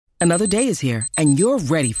Another day is here, and you're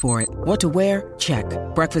ready for it. What to wear? Check.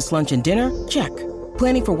 Breakfast, lunch, and dinner? Check.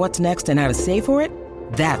 Planning for what's next and how to save for it?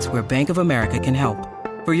 That's where Bank of America can help.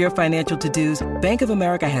 For your financial to-dos, Bank of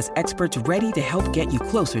America has experts ready to help get you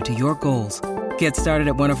closer to your goals. Get started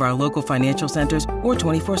at one of our local financial centers or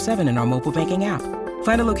 24/7 in our mobile banking app.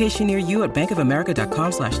 Find a location near you at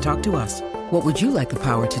bankofamerica.com/talktous. What would you like the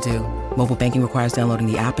power to do? Mobile banking requires downloading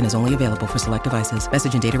the app and is only available for select devices.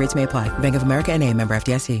 Message and data rates may apply. Bank of America N.A., member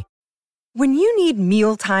FDIC. When you need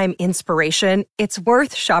mealtime inspiration, it's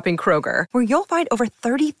worth shopping Kroger, where you'll find over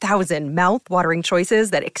 30,000 mouth-watering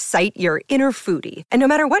choices that excite your inner foodie. And no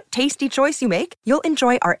matter what tasty choice you make, you'll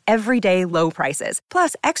enjoy our everyday low prices,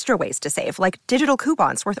 plus extra ways to save, like digital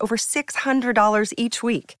coupons worth over $600 each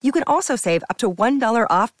week. You can also save up to $1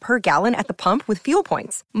 off per gallon at the pump with fuel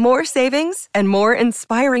points. More savings and more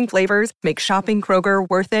inspiring flavors make shopping Kroger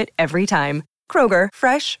worth it every time. Kroger,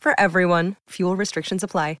 fresh for everyone. Fuel restrictions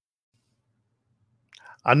apply.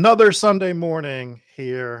 Another Sunday morning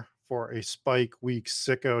here for a Spike Week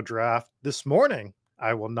Sicko draft. This morning,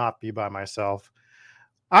 I will not be by myself.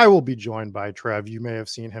 I will be joined by Trev. You may have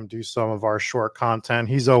seen him do some of our short content.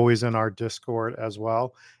 He's always in our Discord as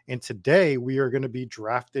well. And today we are going to be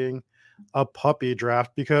drafting a puppy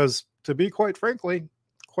draft because to be quite frankly,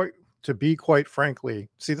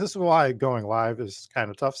 see, this is why going live is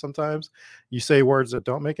kind of tough sometimes. You say words that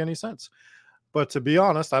don't make any sense. But to be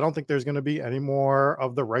honest, I don't think there's going to be any more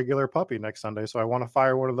of the regular puppy next Sunday. So I want to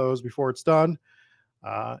fire one of those before it's done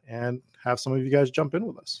and have some of you guys jump in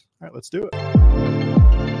with us. All right, let's do it.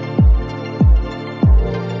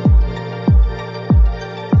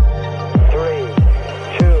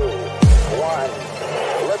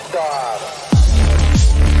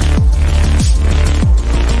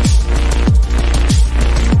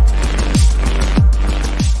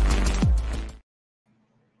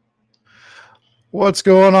 What's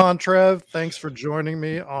going on, Trev? Thanks for joining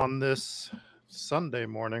me on this Sunday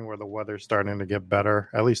morning where the weather's starting to get better,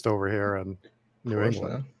 at least over here in New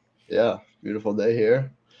England. Man. Yeah, beautiful day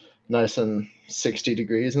here. Nice and 60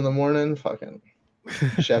 degrees in the morning. Fucking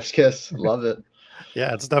chef's kiss. Love it.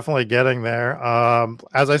 Yeah, it's definitely getting there.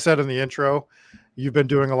 As I said in the intro, you've been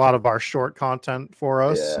doing a lot of our short content for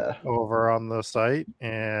us over on the site,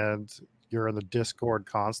 and you're in the Discord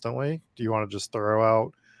constantly. Do you want to just throw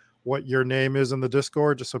out what your name is in the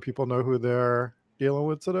Discord, just so people know who they're dealing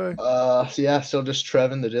with today? Still just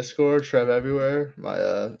Trev in the Discord, Trev everywhere.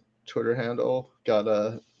 My Twitter handle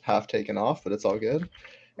got half taken off, but it's all good.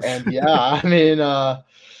 And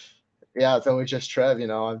it's always just Trev.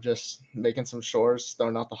 I'm just making some shorts,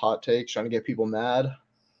 throwing out the hot takes, trying to get people mad.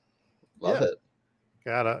 Love it.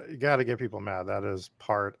 You gotta get people mad. That is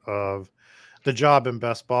part of the job in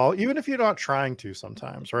best ball, even if you're not trying to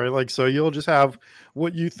sometimes, right? Like, so you'll just have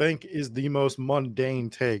what you think is the most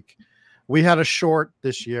mundane take. We had a short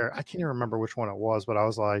this year. I can't even remember which one it was, but I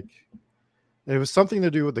was like, it was something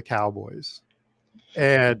to do with the Cowboys.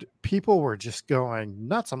 And people were just going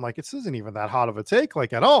nuts. I'm like, this isn't even that hot of a take,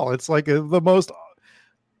 like, at all. It's like the most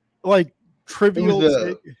like trivial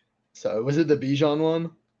take. So was it the Bijan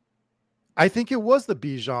one? I think it was the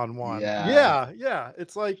Bijan one. Yeah.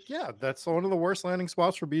 It's like, that's one of the worst landing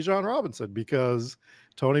spots for Bijan Robinson because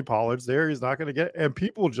Tony Pollard's there. He's not going to get, and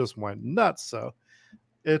people just went nuts. So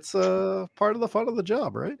it's part of the fun of the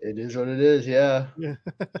job, right? It is what it is. Yeah.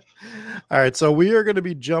 All right. So we are going to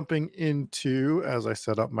be jumping into, as I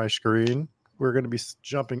set up my screen, we're going to be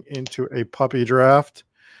jumping into a puppy draft.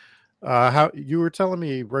 How you were telling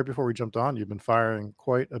me right before we jumped on, you've been firing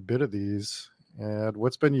quite a bit of these. And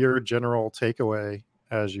what's been your general takeaway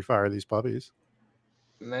as you fire these puppies?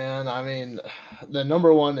 Man, I mean, the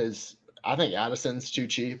number one is I think Addison's too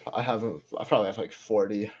cheap. I probably have like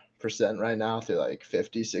 40% right now through like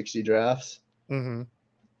 50, 60 drafts. Mm-hmm.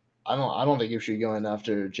 I don't think you should be going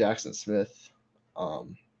after Jackson Smith. But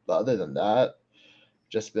other than that,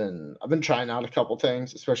 I've been trying out a couple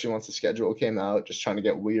things, especially once the schedule came out, just trying to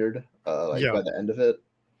get weird by the end of it.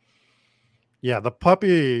 Yeah, the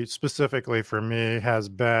puppy specifically for me has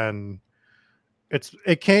been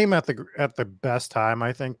it came at the best time,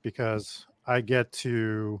 I think, because I get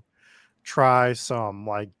to try some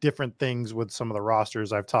like different things with some of the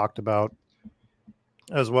rosters I've talked about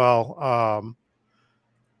as well.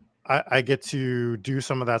 I get to do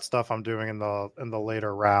some of that stuff I'm doing in the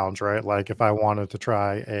later rounds, right? Like if I wanted to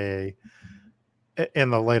try in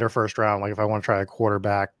the later first round, like if I want to try a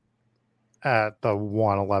quarterback at the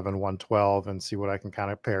 111, 112 and see what I can kind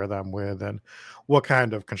of pair them with and what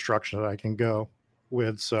kind of construction I can go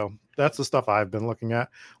with. So that's the stuff I've been looking at.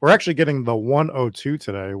 We're actually getting the 102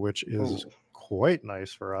 today, which is quite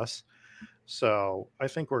nice for us. So I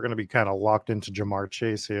think we're going to be kind of locked into Jamar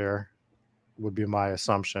Chase here, would be my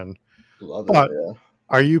assumption. Love it. But Yeah.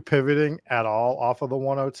 are you pivoting at all off of the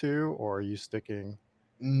 102, or are you sticking?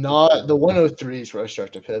 Not the 103 is where I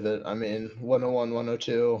start to pivot. I mean, 101,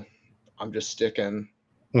 102, I'm just sticking.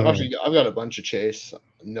 I've got a bunch of Chase.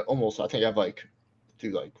 Almost, I think I've like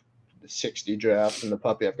through like 60 drafts in the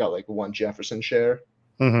puppy. I've got like one Jefferson share.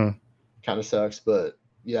 Mm-hmm. Kind of sucks, but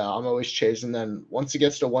yeah, I'm always chasing. Then once it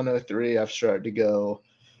gets to 103, I've started to go.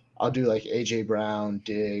 I'll do like AJ Brown,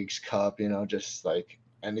 Diggs, Cup, just like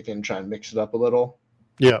anything, try and mix it up a little.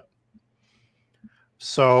 Yeah.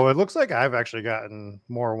 So it looks like I've actually gotten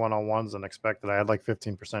more one-on-ones than expected. I had like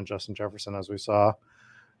 15% Justin Jefferson, as we saw.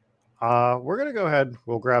 We're going to go ahead.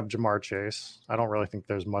 We'll grab Jamar Chase. I don't really think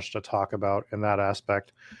there's much to talk about in that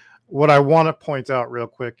aspect. What I want to point out real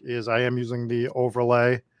quick is I am using the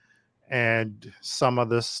overlay, and some of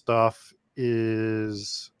this stuff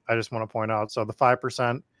is, I just want to point out. So the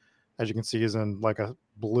 5%, as you can see, is in like a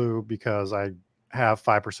blue because I have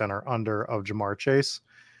 5% or under of Jamar Chase.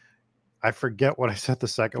 I forget what I set the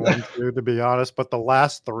second one to be honest, but the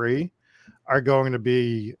last three are going to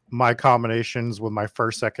be my combinations with my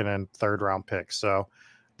first, second, and third round picks. So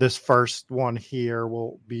this first one here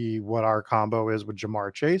will be what our combo is with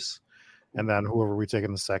Jamar Chase, and then whoever we take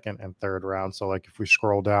in the second and third round. So like if we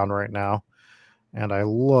scroll down right now and I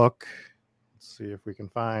look, let's see if we can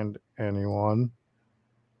find anyone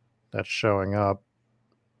that's showing up.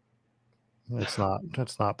 It's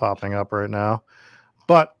not popping up right now,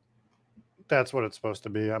 but that's what it's supposed to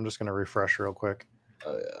be. I'm just going to refresh real quick.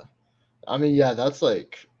 Oh yeah. I mean, yeah, that's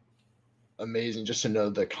like amazing just to know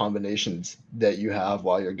the combinations that you have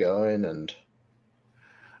while you're going. And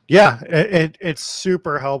yeah, it's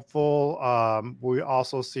super helpful. We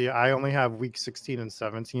also see I only have week 16 and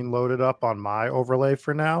 17 loaded up on my overlay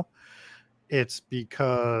for now. It's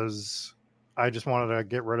because I just wanted to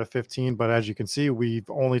get rid of 15, but as you can see, we've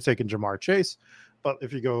only taken Jamar Chase. But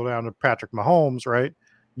if you go down to Patrick Mahomes, right,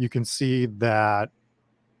 you can see that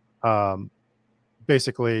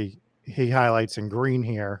basically he highlights in green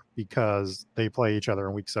here because they play each other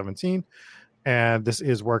in week 17. And this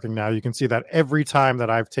is working now. You can see that every time that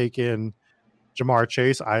I've taken Jamar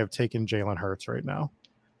Chase, I have taken Jalen Hurts right now,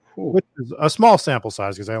 which is a small sample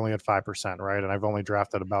size because I only had 5%, right? And I've only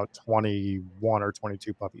drafted about 21 or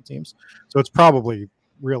 22 puppy teams. So it's probably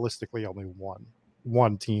realistically only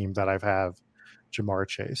one team that I've have Jamar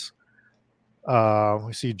Chase.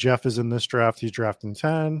 We see Jeff is in this draft. He's drafting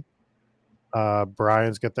 10.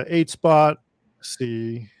 Brian's got the 8 spot.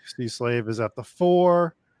 C Slave is at the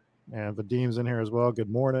 4. And Vadim's in here as well. Good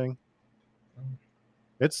morning.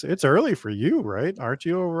 It's early for you, right? Aren't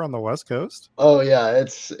you over on the West Coast? Oh yeah,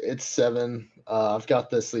 it's 7. I've got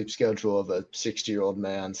the sleep schedule of a 60-year-old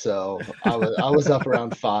man, so I was up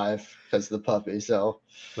around 5 because of the puppy. So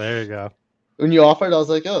there you go. When you offered, I was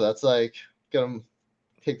like, oh, that's like gonna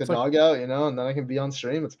take the dog out, and then I can be on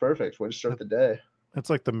stream. It's perfect. Way to start the day. It's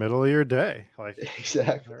like the middle of your day. Like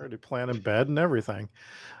exactly. Already planning bed and everything.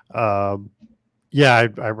 Yeah,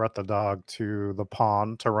 I brought the dog to the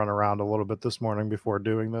pond to run around a little bit this morning before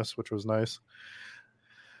doing this, which was nice.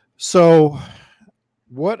 So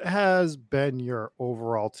what has been your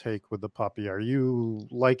overall take with the puppy? Are you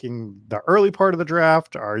liking the early part of the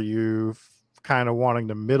draft? Are you kind of wanting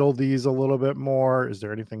to middle these a little bit more? Is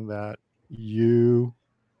there anything that you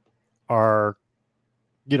are,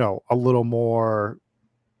 a little more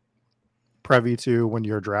privy to when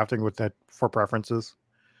you're drafting with that for preferences?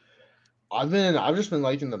 I've just been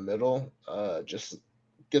liking the middle, just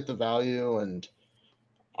get the value. And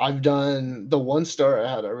I've done the one start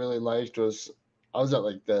I really liked was I was at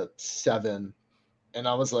like the 7, and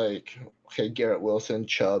I was like, okay, Garrett Wilson,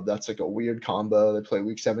 Chubb, that's like a weird combo. They play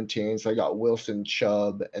week 17, so I got Wilson,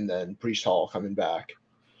 Chubb, and then Breece Hall coming back.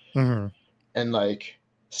 Mm-hmm. And like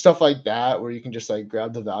stuff like that where you can just like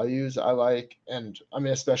grab the values I like. And I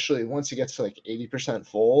mean, especially once it gets to like 80%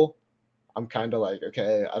 full, I'm kind of like,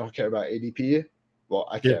 okay, I don't care about ADP. Well,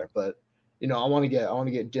 I care, but I want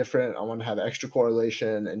to get different. I want to have extra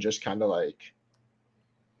correlation and just kind of like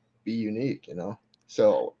be unique,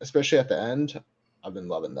 So especially at the end, I've been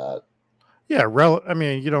loving that. Yeah, I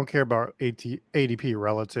mean, you don't care about ADP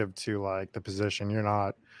relative to like the position. You're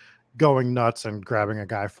not going nuts and grabbing a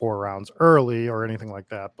guy 4 rounds early or anything like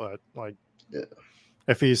that. But like,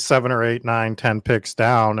 if he's 7 or 8, 9, 10 picks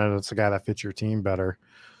down and it's a guy that fits your team better,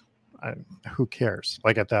 who cares?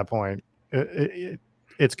 Like at that point,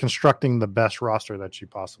 it's constructing the best roster that you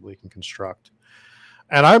possibly can construct.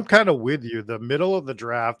 And I'm kind of with you. The middle of the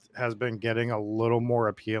draft has been getting a little more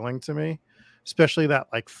appealing to me, especially that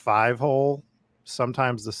like 5 hole,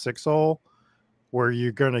 sometimes the 6 hole. where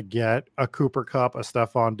you're going to get a Cooper Kupp, a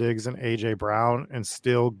Stephon Diggs, and AJ Brown and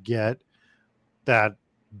still get that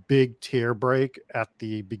big tier break at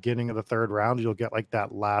the beginning of the third round. You'll get like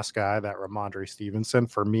that last guy, that Ramondre Stevenson,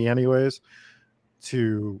 for me anyways,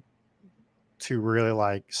 to really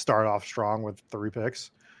like start off strong with 3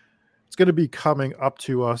 picks. It's going to be coming up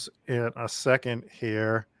to us in a second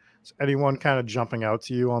here. Is anyone kind of jumping out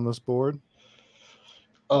to you on this board?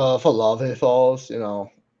 If Olave falls,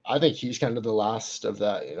 I think he's kind of the last of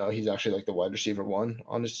that. He's actually like the wide receiver 1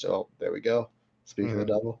 on his. So there we go. Speaking of the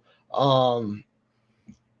devil,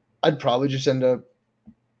 I'd probably just end up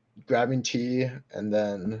grabbing T and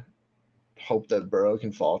then hope that Burrow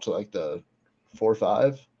can fall to like the 4 or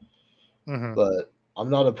 5. But I'm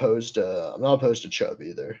not opposed to Chubb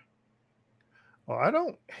either. Well, I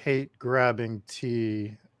don't hate grabbing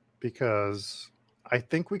T because I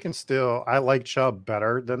think we can still. I like Chubb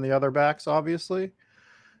better than the other backs, obviously,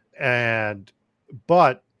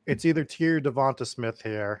 but it's either T or Devonta Smith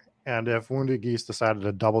here. And if Wounded Geese decided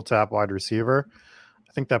to double tap wide receiver,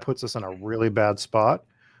 I think that puts us in a really bad spot.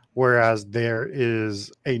 Whereas there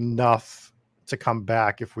is enough to come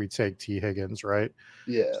back if we take T Higgins, right?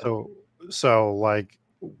 Yeah. So like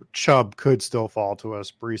Chubb could still fall to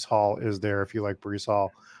us. Breece Hall is there if you like Breece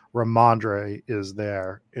Hall. Ramondre is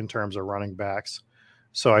there in terms of running backs.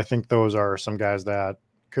 So I think those are some guys that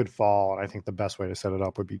could fall. And I think the best way to set it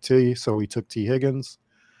up would be T. So we took T Higgins.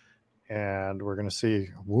 And we're going to see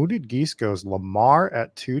Wounded Geese goes Lamar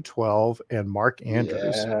at 212 and Mark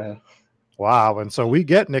Andrews. Yeah. Wow. And so we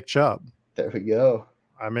get Nick Chubb. There we go.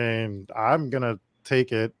 I mean, I'm going to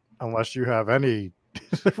take it unless you have any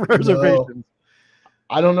reservations. No.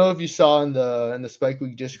 I don't know if you saw in the Spike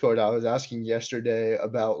Week Discord, I was asking yesterday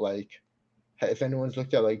about like if anyone's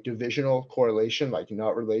looked at like divisional correlation, like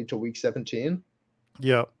not related to week 17.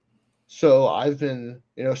 Yep. So I've been,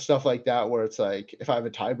 stuff like that where it's like if I have a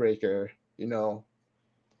tiebreaker,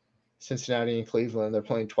 Cincinnati and Cleveland, they're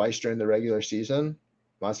playing twice during the regular season.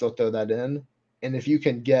 Might as well throw that in. And if you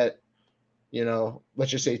can get,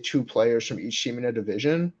 let's just say 2 players from each team in a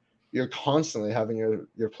division, you're constantly having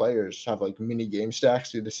your players have like mini game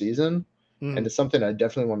stacks through the season. And it's something I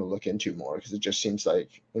definitely want to look into more because it just seems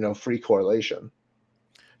like, free correlation.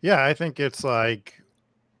 Yeah, I think it's like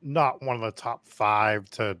not one of the top 5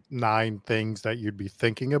 to 9 things that you'd be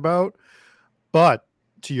thinking about. But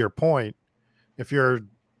to your point, if you're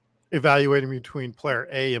evaluating between player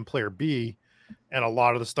A and player B, and a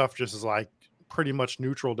lot of the stuff just is like pretty much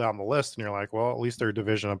neutral down the list, and you're like, well, at least they're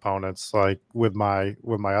division opponents, like with my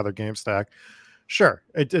other game stack. Sure,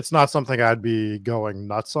 it's not something I'd be going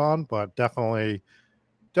nuts on, but definitely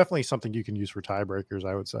something you can use for tiebreakers,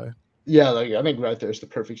 I would say. Yeah, like I think right there's the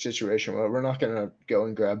perfect situation where we're not going to go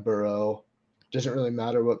and grab Burrow. Doesn't really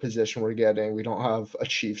matter what position we're getting. We don't have a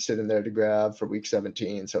Chief sitting there to grab for week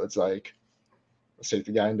 17. So it's like, let's take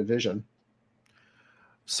the guy in division.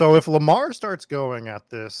 So if Lamar starts going at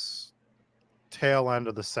this tail end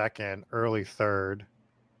of the second, early third,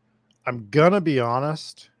 I'm going to be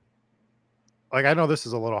honest. Like, I know this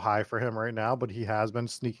is a little high for him right now, but he has been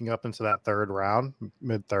sneaking up into that third round,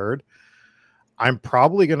 mid-third. I'm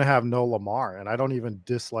probably going to have no Lamar, and I don't even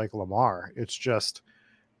dislike Lamar. It's just,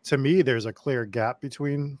 to me, there's a clear gap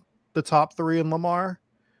between the top 3 and Lamar.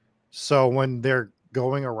 So when they're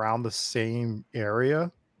going around the same area,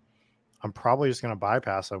 I'm probably just going to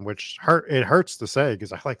bypass them, which hurts to say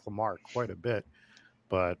because I like Lamar quite a bit.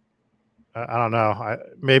 But I don't know.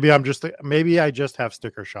 Maybe I just have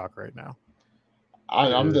sticker shock right now.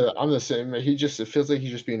 I'm the same. It feels like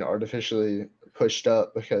he's just being artificially pushed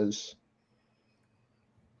up because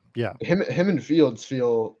him and Fields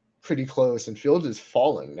feel pretty close, and Fields is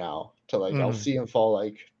falling now to like I'll see him fall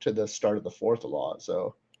like to the start of the 4th a lot.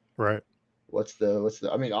 So right. What's the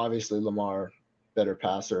I mean, obviously Lamar better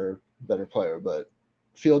passer, better player, but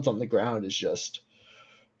Fields on the ground is just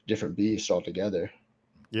different beast altogether.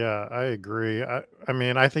 Yeah, I agree. I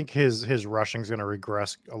mean, I think his rushing is going to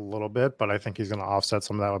regress a little bit, but I think he's going to offset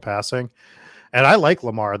some of that with passing. And I like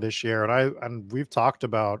Lamar this year, and we've talked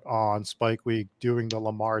about on Spike Week doing the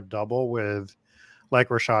Lamar double with like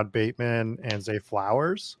Rashad Bateman and Zay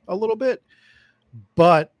Flowers a little bit.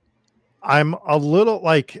 But I'm a little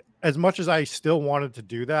like, as much as I still wanted to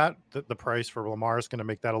do that, the price for Lamar is going to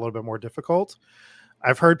make that a little bit more difficult.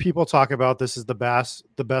 I've heard people talk about this is the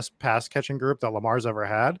best pass catching group that Lamar's ever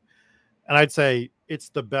had. And I'd say it's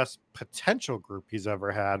the best potential group he's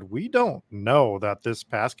ever had. We don't know that this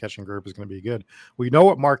pass catching group is going to be good. We know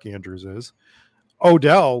what Mark Andrews is.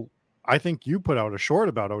 Odell, I think you put out a short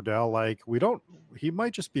about Odell. Like, he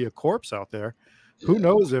might just be a corpse out there. Yeah. Who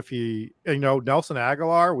knows if Nelson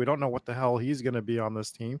Aguilar, we don't know what the hell he's going to be on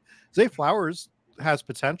this team. Zay Flowers has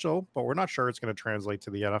potential, but we're not sure it's going to translate to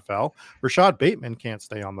the NFL. Rashad Bateman can't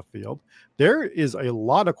stay on the field. There is a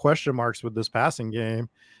lot of question marks with this passing game.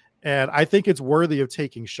 And I think it's worthy of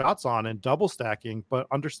taking shots on and double stacking, but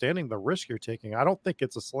understanding the risk you're taking. I don't think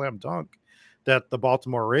it's a slam dunk that the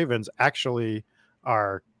Baltimore Ravens actually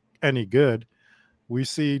are any good. We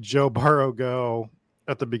see Joe Burrow go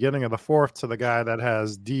at the beginning of the fourth to the guy that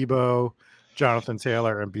has Debo, Jonathan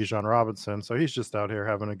Taylor, and Bijan Robinson. So he's just out here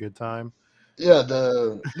having a good time. Yeah,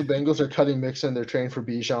 the Bengals are cutting Mixon. They're training for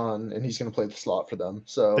Bijan, and he's going to play the slot for them.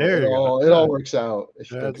 So There you go. it all works out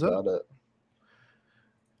if you think That's it. about it.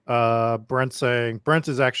 Brent saying Brent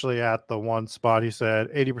is actually at the one spot. He said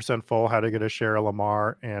 80% full, how to get a share of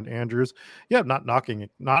Lamar and Andrews. Yeah, not knocking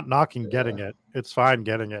getting it. It's fine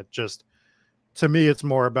getting it. Just to me, it's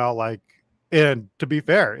more about like, and to be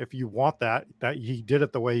fair, if you want that he did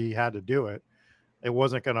it the way he had to do it, it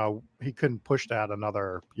wasn't he couldn't push that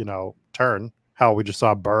another, turn. How we just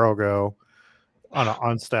saw Burrow go on an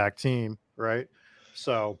unstacked team, right?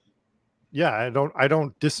 So yeah, I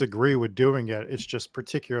don't disagree with doing it. It's just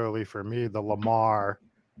particularly for me, the Lamar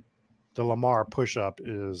push-up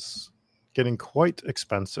is getting quite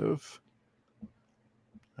expensive.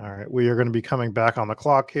 All right, we are going to be coming back on the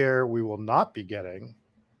clock here. We will not be getting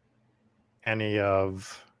any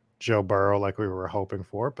of Joe Burrow like we were hoping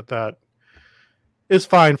for, but that is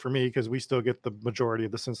fine for me because we still get the majority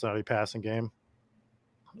of the Cincinnati passing game.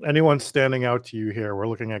 Anyone standing out to you here? We're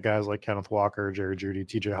looking at guys like Kenneth Walker, Jerry Jeudy,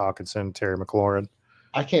 TJ Hawkinson, Terry McLaurin.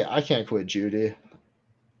 I can't quit Jeudy.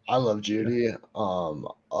 I love Jeudy.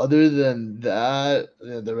 Other than that,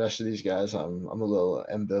 the rest of these guys I'm a little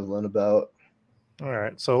ambivalent about. All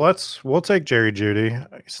right, so we'll take Jerry Jeudy.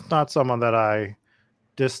 It's not someone that I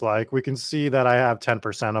dislike. We can see that I have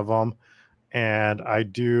 10% of them, and I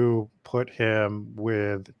do put him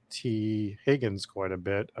with T. Higgins quite a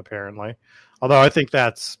bit, apparently. Although I think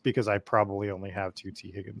that's because I probably only have 2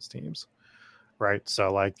 T. Higgins teams, right?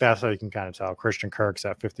 So like that's how you can kind of tell. Christian Kirk's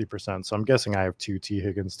at 50%, so I'm guessing I have 2 T.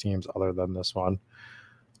 Higgins teams other than this one,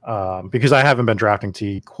 because I haven't been drafting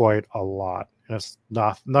T quite a lot. And it's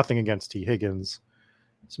nothing against T. Higgins.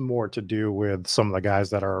 It's more to do with some of the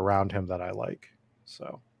guys that are around him that I like.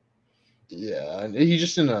 So yeah, and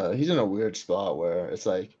he's in a weird spot where it's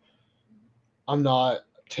like I'm not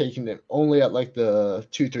taking it only at like the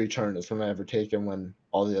 2-3 turn is when I ever take him when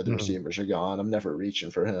all the other receivers are gone. I'm never reaching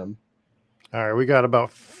for him. All right, we got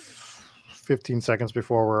about 15 seconds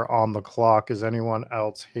before we're on the clock. Is anyone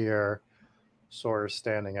else here sort of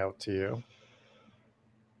standing out to you?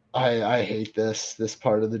 I hate this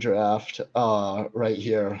part of the draft right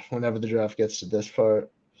here. Whenever the draft gets to this part,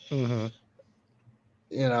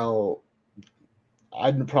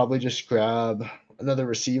 I'd probably just grab another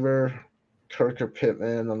receiver, Kirk or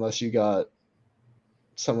Pittman, unless you got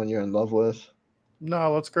someone you're in love with.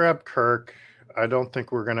 No, let's grab Kirk. I don't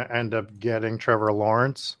think we're going to end up getting Trevor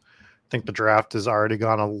Lawrence. I think the draft has already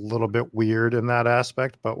gone a little bit weird in that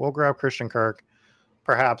aspect, but we'll grab Christian Kirk.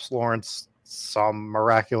 Perhaps Lawrence, some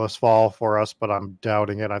miraculous fall for us, but I'm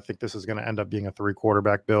doubting it. I think this is going to end up being a 3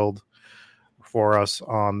 quarterback build for us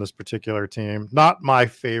on this particular team. Not my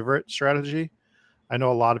favorite strategy. I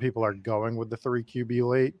know a lot of people are going with the 3 QB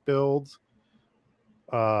late build.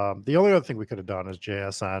 The only other thing we could have done is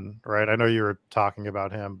JSN, right? I know you were talking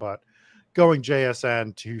about him, but going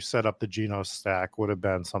JSN to set up the Geno stack would have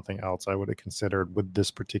been something else I would have considered with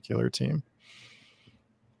this particular team.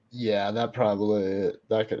 Yeah, that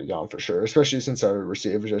could have gone for sure, especially since our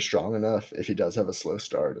receivers are strong enough. If he does have a slow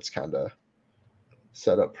start, it's kind of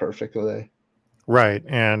set up perfectly. Right,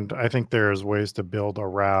 and I think there's ways to build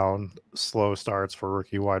around slow starts for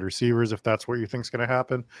rookie wide receivers if that's what you think is going to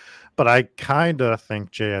happen. But I kind of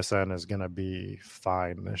think JSN is going to be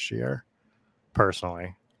fine this year,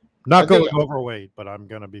 personally. Not going overweight, but I'm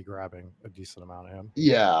going to be grabbing a decent amount of him.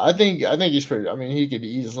 Yeah, I think he's pretty. I mean, he could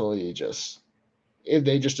easily just, if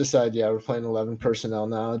they just decide, yeah, we're playing 11 personnel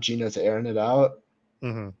now, Geno's airing it out.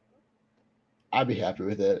 I'd be happy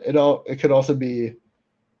with it. It could also be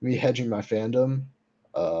me hedging my fandom,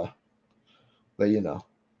 but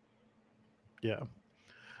yeah,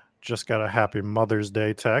 just got a happy Mother's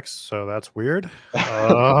Day text, so that's weird.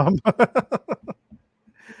 I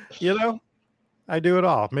do it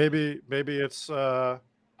all. Maybe it's I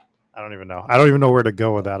don't even know. I don't even know where to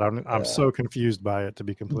go with that. I'm so confused by it, to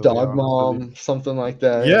be completely dog honest mom, something like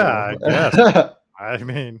that. Yeah, I guess. I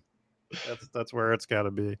mean, that's where it's got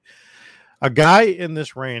to be. A guy in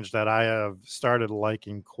this range that I have started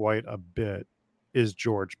liking quite a bit is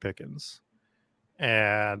George Pickens.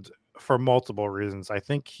 And for multiple reasons. I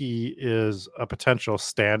think he is a potential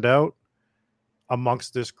standout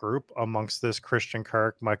amongst this group, amongst this Christian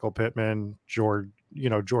Kirk, Michael Pittman, George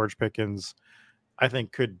Pickens, I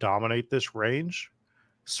think could dominate this range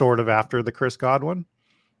sort of after the Chris Godwin.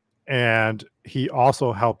 And he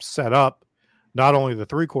also helps set up not only the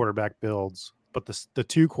 3 quarterback builds, but the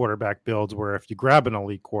 2 quarterback builds where if you grab an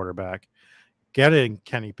elite quarterback, getting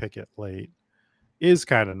Kenny Pickett late is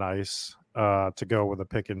kind of nice to go with a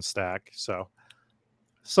Pickens stack. So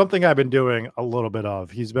something I've been doing a little bit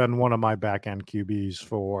of. He's been one of my back end QBs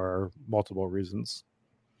for multiple reasons.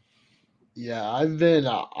 Yeah, I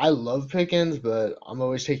love Pickens, but I'm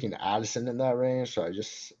always taking Addison in that range, so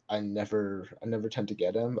I never tend to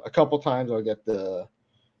get him. A couple times I'll get if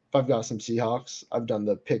I've got some Seahawks, I've done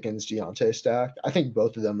the Pickens Deontay stack. I think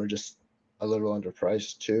both of them are just a little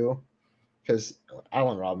underpriced too, because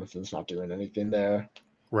Allen Robinson's not doing anything there.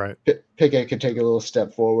 Right. Pickett could take a little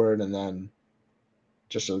step forward, and then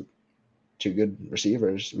just two good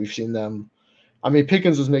receivers. We've seen them. I mean,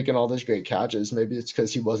 Pickens was making all these great catches. Maybe it's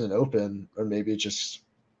because he wasn't open, or maybe it's just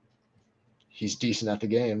he's decent at the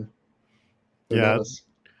game. Who knows?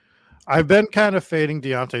 I've been kind of fading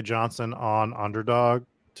Deontay Johnson on Underdog,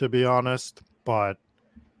 to be honest, but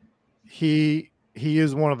he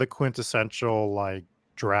is one of the quintessential like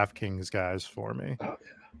DraftKings guys for me. Oh,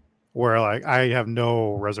 yeah. Where like I have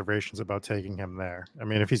no reservations about taking him there. I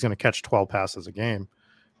mean, if he's going to catch 12 passes a game,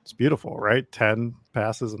 it's beautiful, right? 10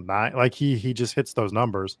 passes and 9. Like he just hits those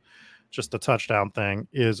numbers. Just the touchdown thing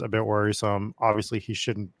is a bit worrisome. Obviously, he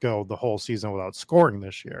shouldn't go the whole season without scoring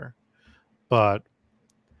this year. But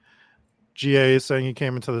GA is saying he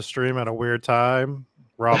came into the stream at a weird time,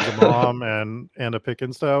 robbed the mom and a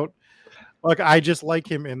Pickens stout. Like I just like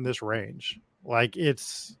him in this range. Like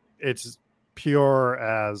it's pure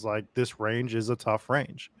as like this range is a tough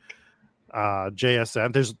range.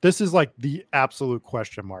 JSN, this is like the absolute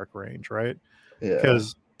question mark range, right? Yeah.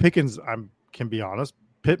 Because Pickens, can be honest,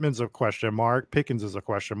 Pittman's a question mark, Pickens is a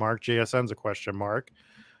question mark, JSN's a question mark.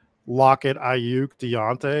 Lockett, Ayuk,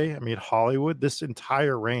 Deontay, I mean Hollywood, this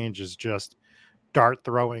entire range is just dart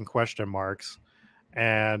throwing question marks.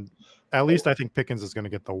 And at least I think Pickens is going to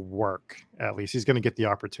get the work. At least he's going to get the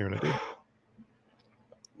opportunity.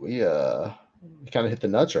 We kind of hit the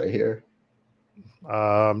nuts right here.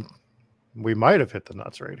 We might have hit the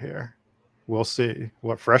nuts right here. We'll see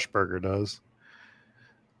what Freshburger does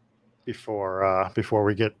before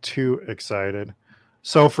we get too excited.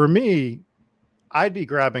 So for me, I'd be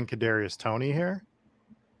grabbing Kadarius Toney here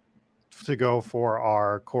to go for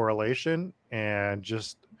our correlation and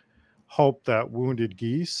just hope that Wounded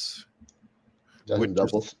Geese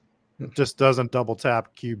just doesn't double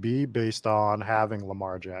tap QB based on having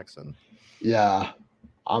Lamar Jackson. Yeah,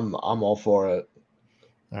 I'm all for it.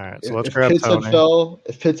 All right, so let's grab Tony.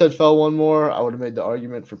 If Pitts had fell one more, I would have made the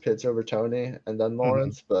argument for Pitts over Tony and then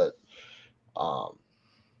Lawrence. But,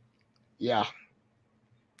 yeah.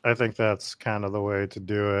 I think that's kind of the way to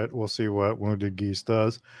do it. We'll see what Wounded Geese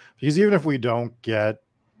does. Because even if we don't get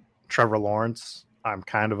Trevor Lawrence, I'm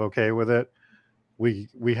kind of okay with it. We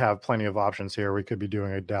have plenty of options here. We could be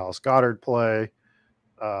doing a Dallas Goedert play.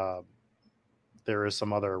 There is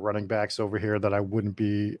some other running backs over here that I wouldn't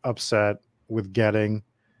be upset with getting.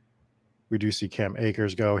 We do see Cam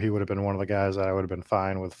Akers go. He would have been one of the guys that I would have been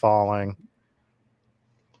fine with falling.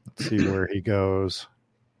 Let's see where he goes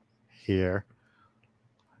here.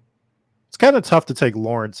 It's kind of tough to take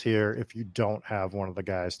Lawrence here if you don't have one of the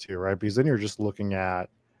guys too, right? Because then you're just looking at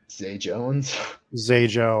Zay Jones,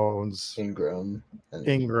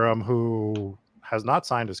 Ingram, who has not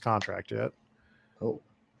signed his contract yet. Oh,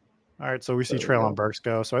 all right. So we see Treylon Burks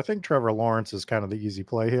go. So I think Trevor Lawrence is kind of the easy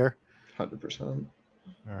play here. 100%.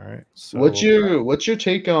 All right. So what's your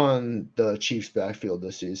take on the Chiefs backfield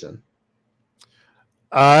this season?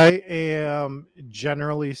 I am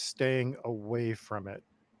generally staying away from it,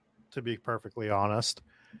 to be perfectly honest.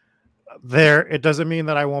 It doesn't mean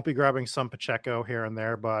that I won't be grabbing some Pacheco here and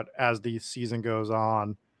there, but as the season goes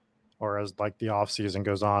on, or as like the off season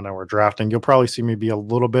goes on and we're drafting, you'll probably see me be a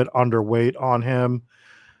little bit underweight on him.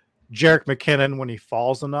 Jerick McKinnon, when he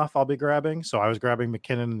falls enough, I'll be grabbing. So I was grabbing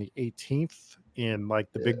McKinnon in the 18th in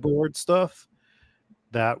like the big board stuff.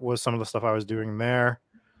 That was some of the stuff I was doing there.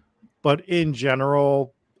 But in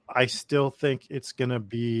general, I still think it's going to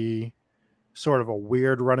be sort of a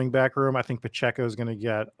weird running back room. I think Pacheco is going to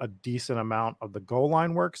get a decent amount of the goal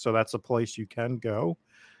line work. So that's a place you can go.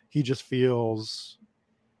 He just feels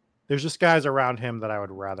there's just guys around him that I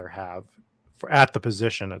would rather have at the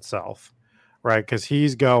position itself. Right. Cause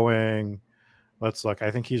he's going, let's look,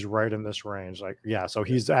 I think he's right in this range. Like, yeah. So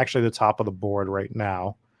he's actually the top of the board right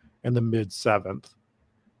now in the mid 7th.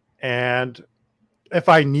 And if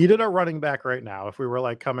I needed a running back right now, if we were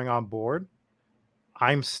like coming on board,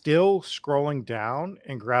 I'm still scrolling down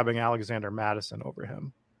and grabbing Alexander Madison over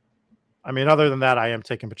him. I mean, other than that, I am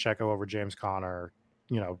taking Pacheco over James Conner.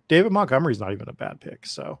 David Montgomery's not even a bad pick.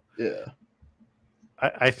 So Yeah.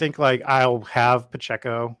 I think like I'll have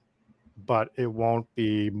Pacheco, but it won't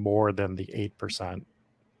be more than the 8%,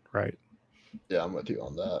 right? Yeah, I'm with you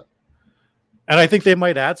on that. And I think they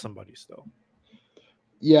might add somebody still.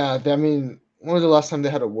 Yeah, I mean, when was the last time they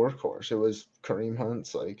had a workhorse? It was Kareem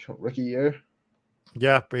Hunt's like rookie year.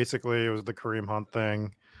 Yeah, basically it was the Kareem Hunt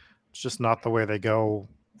thing. It's just not the way they go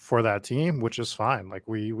for that team, which is fine. Like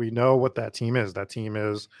we know what that team is. That team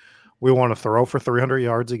is we want to throw for 300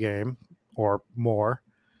 yards a game or more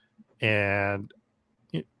and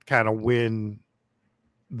kind of win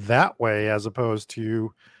that way as opposed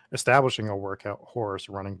to establishing a workout horse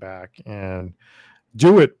running back and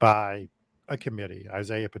do it by a committee.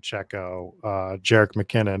 Isaiah Pacheco, Jerick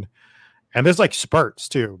McKinnon. And there's like spurts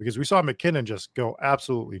too, because we saw McKinnon just go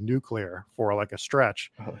absolutely nuclear for like a stretch.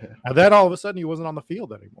 Oh, yeah. And then all of a sudden he wasn't on the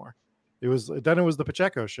field anymore. It was the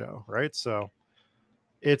Pacheco show, right? So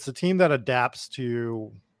it's a team that adapts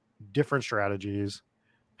to different strategies.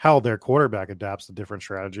 How their quarterback adapts to different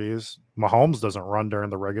strategies. Mahomes doesn't run during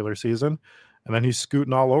the regular season, and then he's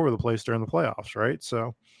scooting all over the place during the playoffs, right?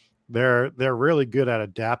 So they're really good at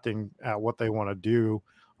adapting at what they want to do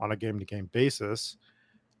on a game-to-game basis.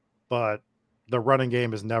 But the running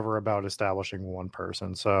game is never about establishing one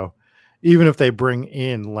person. So even if they bring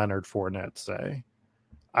in Leonard Fournette, say,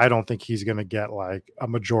 I don't think he's going to get like a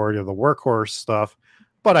majority of the workhorse stuff,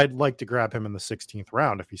 but I'd like to grab him in the 16th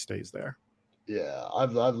round if he stays there. Yeah,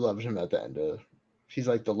 I've loved him at the end of. He's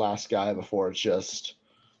like the last guy before it's just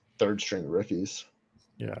third string rookies.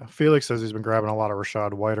 Yeah, Felix says he's been grabbing a lot of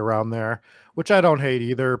Rachaad White around there, which I don't hate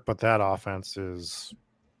either, but that offense is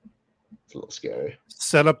It's a little scary.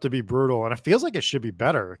 set up to be brutal, and it feels like it should be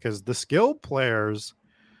better because the skilled players,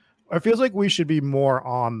 it feels like we should be more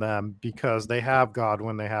on them because they have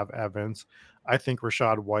Godwin, they have Evans. I think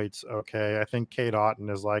Rachaad White's okay. I think Cade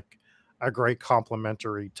Otton is like a great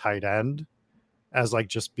complementary tight end as like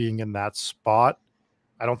just being in that spot.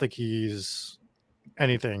 I don't think he's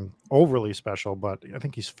anything overly special, but I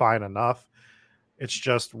think he's fine enough. It's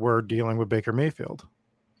just we're dealing with Baker Mayfield.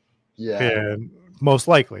 Yeah. And most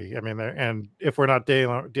likely, I mean, and if we're not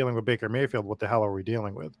dealing with Baker Mayfield, what the hell are we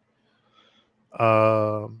dealing with?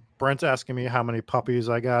 Brent's asking me how many puppies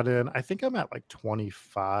I got in. I think I'm at like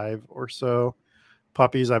 25 or so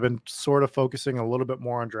puppies. I've been sort of focusing a little bit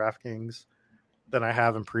more on DraftKings than I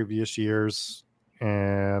have in previous years.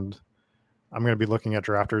 And I'm going to be looking at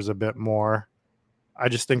drafters a bit more. I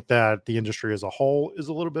just think that the industry as a whole is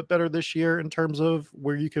a little bit better this year in terms of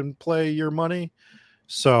where you can play your money.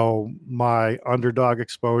 So my underdog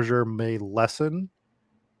exposure may lessen,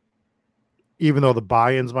 even though the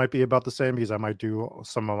buy-ins might be about the same, because I might do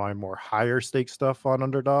some of my more higher stake stuff on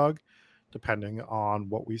underdog, depending on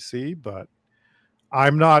what we see. But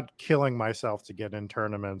I'm not killing myself to get in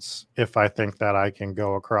tournaments if I think that I can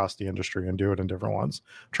go across the industry and do it in different ones,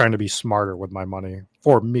 trying to be smarter with my money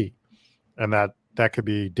for me. And that could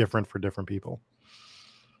be different for different people.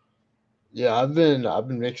 Yeah, I've been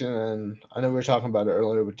mixing in. I know we were talking about it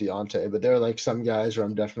earlier with Deontay, but there are like some guys where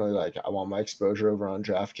I'm definitely like I want my exposure over on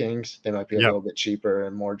DraftKings. They might be a little bit cheaper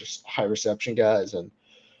and more just high reception guys, and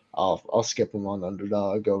I'll skip them on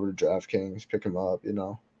Underdog, go over to DraftKings, pick them up, you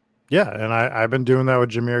know. Yeah, and I've been doing that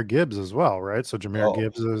with Jahmyr Gibbs as well, right? So Jahmyr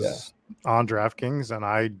Gibbs is on DraftKings, and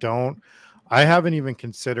I haven't even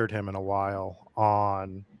considered him in a while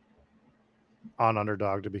on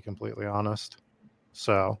Underdog, to be completely honest.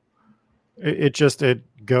 So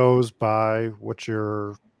it goes by what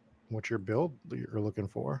your build you're looking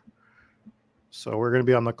for. So we're going to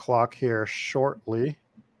be on the clock here shortly.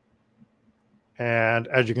 And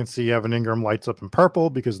as you can see, Evan Ingram lights up in purple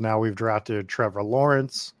because now we've drafted Trevor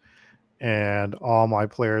Lawrence, and all my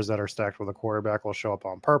players that are stacked with a quarterback will show up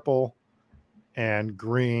on purple. And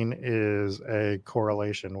green is a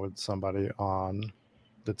correlation with somebody on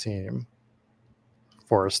the team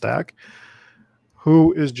for a stack.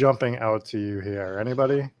 Who is jumping out to you here?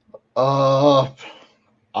 Anybody? I'd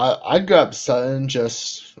grab Sutton.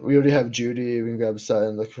 We already have Judy. We can grab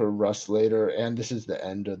Sutton. Look for Russ later. And this is the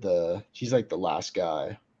end of he's like the last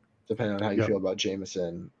guy, depending on how you feel about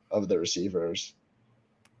Jameson of the receivers.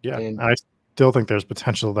 Yeah, and I still think there's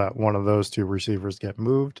potential that one of those two receivers get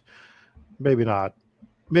moved. Maybe not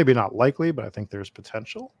likely, but I think there's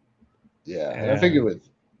potential. Yeah, and I figure with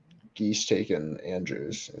Geese taking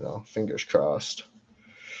Andrews, fingers crossed.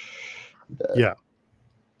 That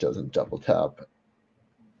doesn't double tap.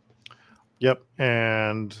 Yep,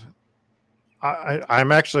 and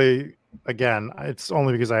I'm actually, again, it's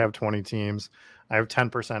only because I have 20 teams. I have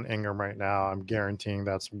 10% Ingram right now. I'm guaranteeing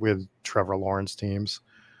that's with Trevor Lawrence teams,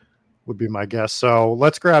 would be my guess. So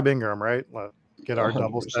let's grab Ingram, right? Let's get our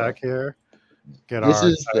double 100%. stack here. Get This our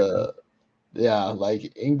is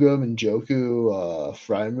like Ingram and Joku,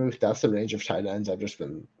 Frymuth. That's the range of tight ends I've just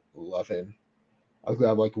been loving. I'll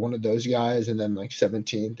grab like one of those guys, and then like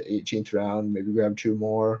 17th, 18th round, maybe grab two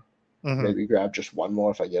more, maybe grab just one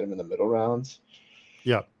more if I get them in the middle rounds.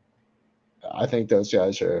 Yeah. I think those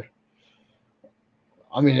guys are.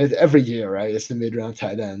 I mean, it's every year, right? It's the mid-round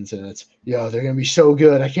tight ends, and it's they're gonna be so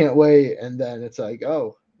good. I can't wait. And then it's like,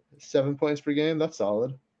 7 points per game. That's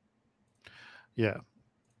solid. Yeah.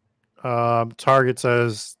 Target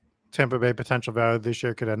says Tampa Bay potential value this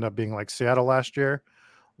year could end up being like Seattle last year.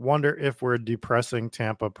 Wonder if we're depressing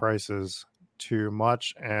Tampa prices too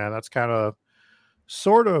much. And that's kind of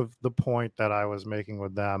sort of the point that I was making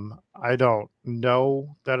with them. I don't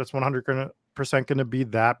know that it's 100% going to be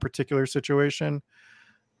that particular situation.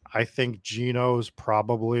 I think Gino's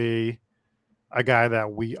probably a guy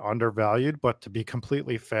that we undervalued, but to be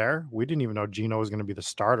completely fair, we didn't even know Gino was going to be the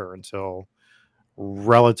starter until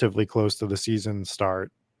relatively close to the season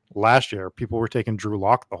start last year. People were taking Drew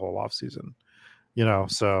Lock the whole offseason,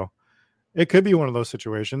 so it could be one of those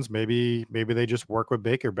situations. Maybe they just work with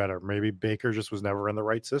Baker better. Maybe Baker just was never in the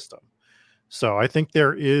right system. So I think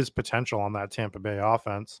there is potential on that Tampa Bay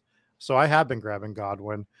offense. So I have been grabbing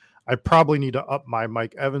Godwin. I probably need to up my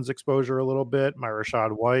Mike Evans exposure a little bit, my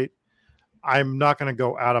Rashad White. I'm not going to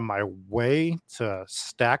go out of my way to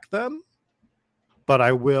stack them, but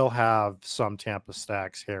I will have some Tampa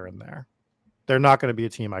stacks here and there. They're not going to be a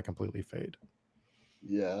team I completely fade.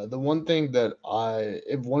 Yeah, the one thing that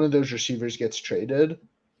if one of those receivers gets traded,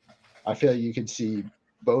 I feel like you could see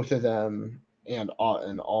both of them and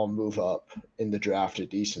all move up in the draft a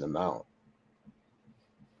decent amount,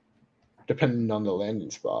 depending on the landing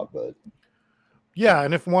spot. But yeah,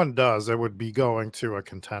 and if one does, it would be going to a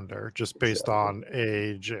contender just based on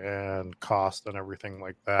age and cost and everything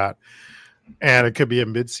like that. And it could be a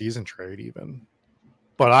mid-season trade even.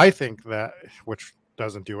 But I think that, which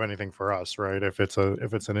doesn't do anything for us, right? If it's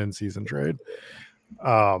an in-season trade.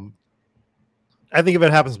 I think if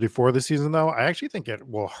it happens before the season, though, I actually think it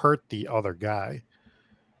will hurt the other guy.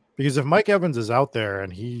 Because if Mike Evans is out there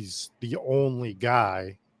and he's the only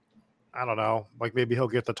guy, I don't know, like maybe he'll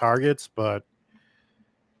get the targets, but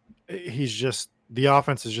the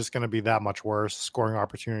offense is just going to be that much worse. Scoring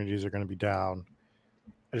opportunities are going to be down.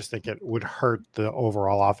 I just think it would hurt the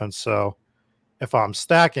overall offense. So if I'm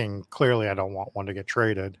stacking, clearly I don't want one to get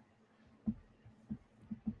traded.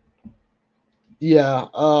 Yeah,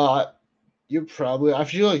 you're probably. I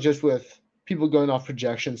feel like just with people going off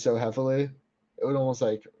projections so heavily, it would almost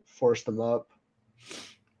like force them up,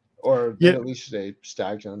 or at least stay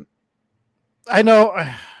stagnant. I know.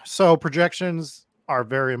 So projections are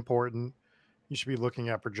very important. You should be looking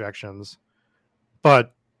at projections,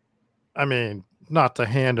 but I mean, not to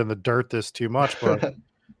hand in the dirt this too much, but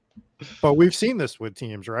but we've seen this with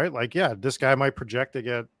teams, right? Like, yeah, this guy might project to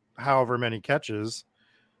get however many catches,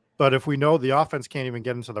 but if we know the offense can't even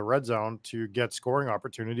get into the red zone to get scoring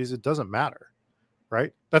opportunities, it doesn't matter,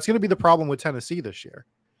 right? That's going to be the problem with Tennessee this year.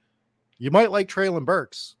 You might like Treylon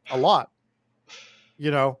Burks a lot,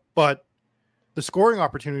 but the scoring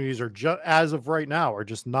opportunities are just, as of right now, are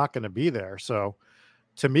just not going to be there. So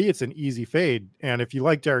to me, it's an easy fade. And if you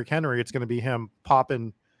like Derrick Henry, it's going to be him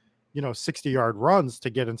popping 60-yard runs to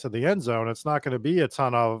get into the end zone. It's not going to be a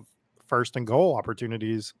ton of first and goal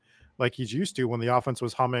opportunities like he's used to when the offense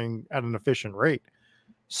was humming at an efficient rate.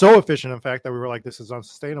 So efficient, in fact, that we were like, this is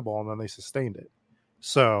unsustainable, and then they sustained it.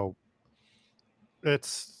 So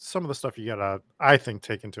it's some of the stuff you got to, I think,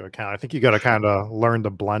 take into account. I think you got to kind of learn to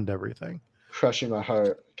blend everything. Crushing my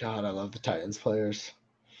heart. God, I love the Titans players.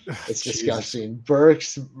 It's disgusting.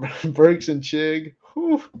 Burks and Chig.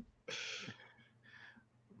 Whew.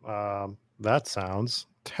 That sounds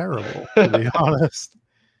terrible, to be honest.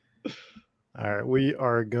 All right, we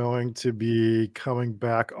are going to be coming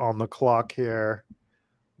back on the clock here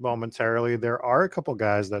momentarily. There are a couple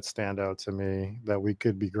guys that stand out to me that we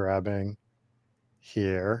could be grabbing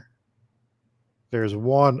here. There's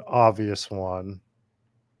one obvious one.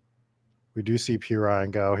 We do see P. Ryan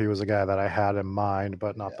go. He was a guy that I had in mind,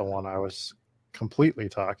 but not the one I was completely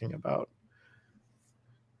talking about.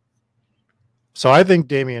 So I think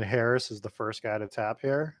Damian Harris is the first guy to tap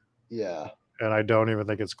here. Yeah. And I don't even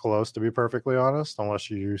think it's close, to be perfectly honest, unless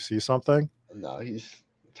you see something. No, he's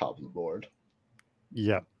top of the board.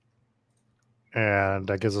 Yep. And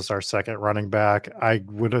that gives us our second running back. I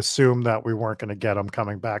would assume that we weren't going to get him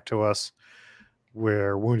coming back to us,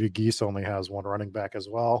 where Wounded Geese only has one running back as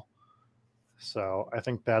well. So I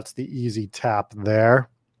think that's the easy tap there.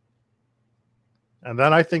 And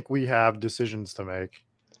then I think we have decisions to make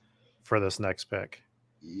for this next pick.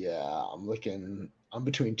 Yeah, I'm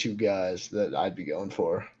between two guys that I'd be going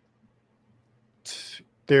for.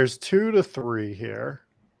 There's 2 to 3 here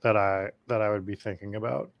that I would be thinking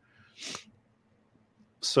about.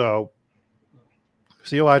 So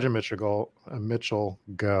see Elijah Mitchell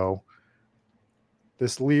go.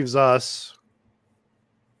 This leaves us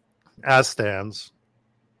as stands.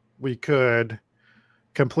 We could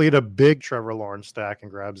complete a big Trevor Lawrence stack and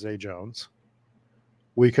grab Zay Jones.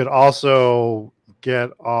 We could also get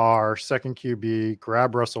our second QB,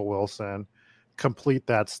 grab Russell Wilson, complete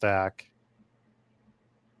that stack,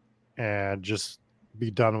 and just be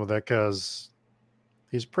done with it because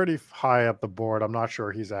he's pretty high up the board. I'm not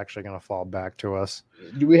sure he's actually going to fall back to us.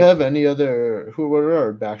 Do we have any other? What are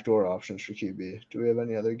our backdoor options for QB? Do we have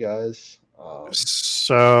any other guys?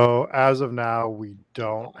 So as of now, we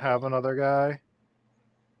don't have another guy,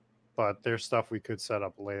 but there's stuff we could set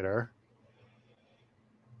up later.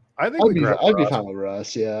 I think I'd be fine with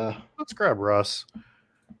Russ. Yeah, let's grab Russ.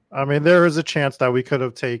 I mean, there is a chance that we could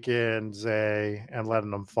have taken Zay and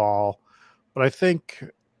letting him fall, but I think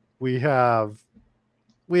we have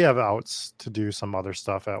outs to do some other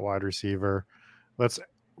stuff at wide receiver.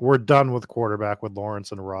 We're done with quarterback with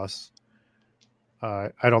Lawrence and Russ.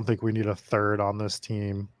 I don't think we need a third on this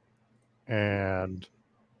team, and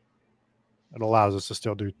it allows us to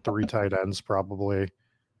still do 3 tight ends probably.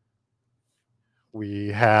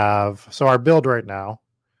 So our build right now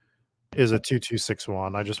is a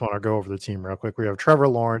 2-2-6-1. I just want to go over the team real quick. We have Trevor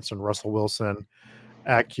Lawrence and Russell Wilson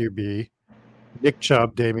at QB, Nick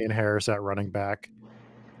Chubb, Damian Harris at running back.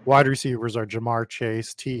 Wide receivers are Jamar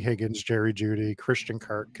Chase, T. Higgins, Jerry Jeudy, Christian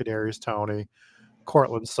Kirk, Kadarius Toney,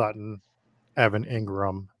 Cortland Sutton, Evan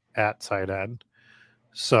Ingram at tight end.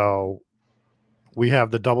 So we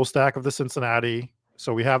have the double stack of the Cincinnati.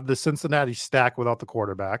 So we have the Cincinnati stack without the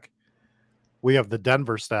quarterback. We have the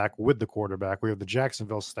Denver stack with the quarterback. We have the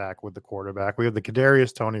Jacksonville stack with the quarterback. We have the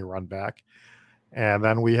Kadarius Toney run back. And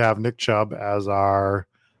then we have Nick Chubb as our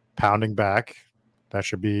pounding back. That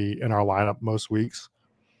should be in our lineup most weeks.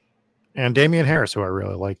 And Damian Harris, who I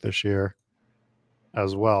really like this year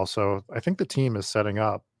as well. So I think the team is setting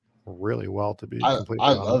up really well to be completely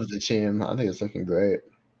honest. I love the team. I think it's looking great.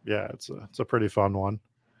 Yeah, it's a pretty fun one.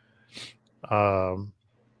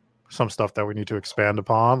 Some stuff that we need to expand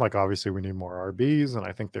upon, like obviously we need more RBs, and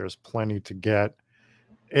I think there's plenty to get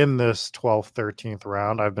in this 12th, 13th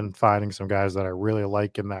round. I've been finding some guys that I really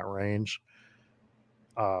like in that range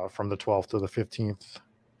from the 12th to the 15th.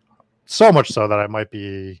 So much so that I might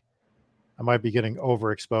be getting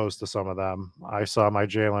overexposed to some of them. I saw my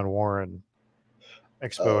Jaylen Warren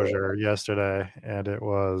exposure yesterday, and it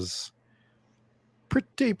was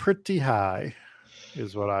pretty high,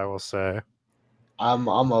 is what I will say. I'm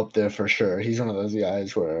up there for sure. He's one of those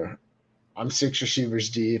guys where I'm 6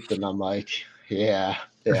 receivers deep, and I'm like, yeah,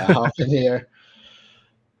 hop in here.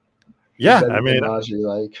 Yeah, I mean,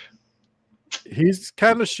 like he's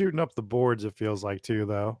kind of shooting up the boards. It feels like too,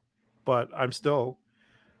 though. But I'm still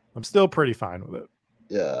pretty fine with it.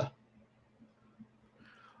 Yeah.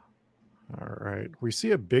 All right, we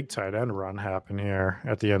see a big tight end run happen here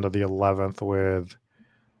at the end of the 11th with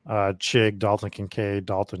Chig, Dalton Kincaid,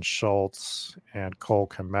 Dalton Schultz, and Cole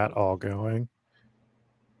Kmet all going.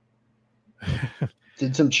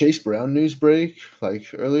 Did some Chase Brown news break like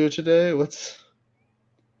earlier today? What's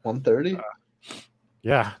 130?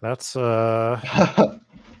 Yeah, that's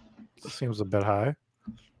seems a bit high.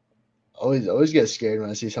 Always get scared when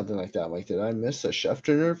I see something like that. I'm like, did I miss a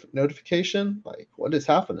Schefter notification? Like, what is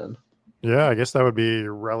happening? Yeah, I guess that would be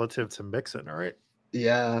relative to Mixon, right?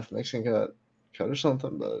 Yeah, if Mixon got cut or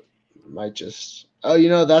something, but might just.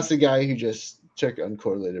 Oh, that's the guy who just took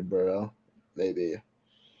uncorrelated Burrow. Maybe.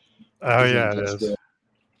 Oh yeah, it is. Good.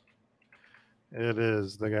 It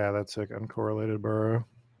is the guy that took uncorrelated Burrow.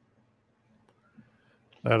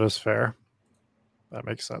 That is fair. That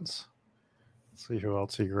makes sense. Let's see who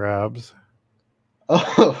else he grabs.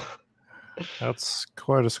 Oh, that's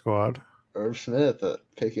quite a squad. Irv Smith at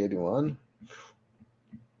pick 81.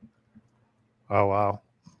 Oh wow.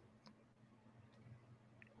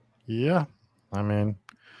 Yeah, I mean,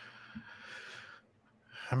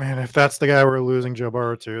 if that's the guy we're losing Joe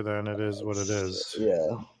Burrow to, then it is what it is.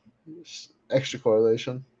 Yeah, extra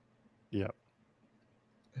correlation. Yep.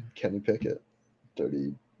 And Kenny Pickett,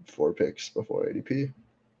 34 picks before ADP.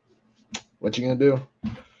 What you gonna do?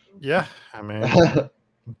 Yeah, I mean,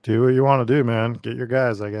 do what you want to do, man. Get your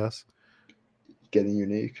guys, I guess. Getting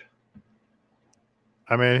unique.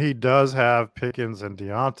 I mean, he does have Pickens and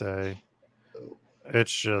Deontay It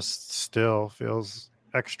just still feels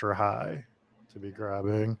extra high to be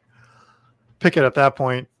grabbing. Pick it at that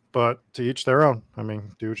point, but to each their own. I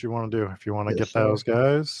mean, do what you want to do. If you want to get those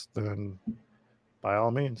guys, then by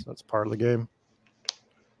all means, that's part of the game.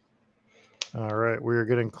 All right, we're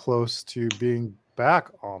getting close to being back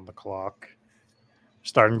on the clock.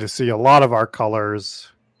 Starting to see a lot of our colors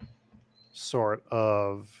sort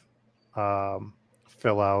of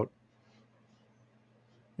fill out.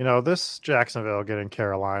 You know, this Jacksonville getting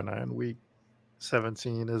Carolina in week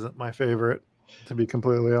 17 isn't my favorite, to be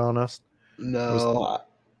completely honest. No,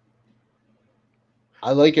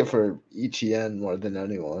 I like it for ETN more than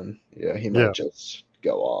anyone. Yeah, he might just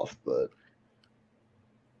go off, but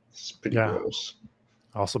it's pretty gross.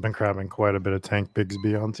 Also been grabbing quite a bit of Tank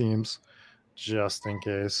Bigsby on teams, just in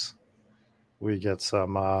case we get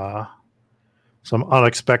some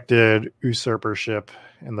unexpected usurpership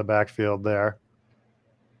in the backfield there.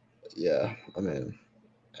 Yeah, I mean,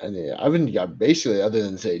 I've been basically, other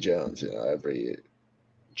than Zay Jones, you know, every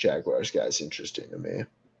Jaguars guy is interesting to me.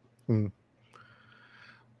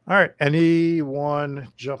 All right, anyone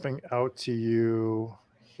jumping out to you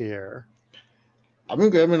here? I've been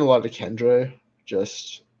grabbing a lot of Kendra.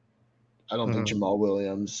 Just, I don't think Jamal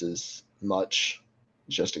Williams is much.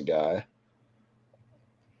 He's just a guy.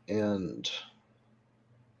 And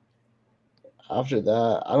after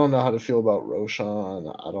that, I don't know how to feel about Roshan.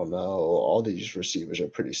 I don't know. All these receivers are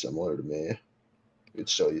pretty similar to me. You'd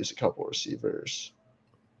still use a couple receivers.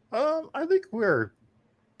 I think we're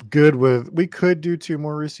good with. We could do 2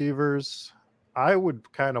 more receivers. I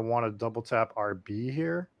would kind of want to double tap RB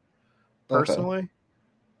here, personally. Okay.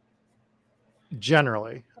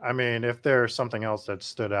 Generally, I mean, if there's something else that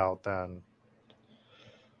stood out, then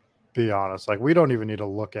be honest. Like, we don't even need to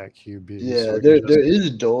look at QB. Yeah, there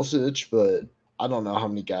is Dulcich, but I don't know how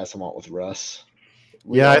many guys I want with Russ.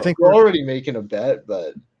 I think we're already making a bet,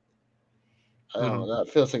 but I don't know. That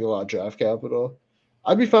feels like a lot of draft capital.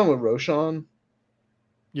 I'd be fine with Roshan.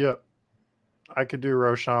 Yep. I could do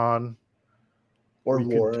Roshan. Or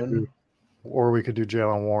Warren. Or we could do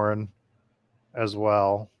Jalen Warren as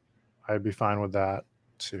well. I'd be fine with that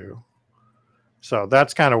too. So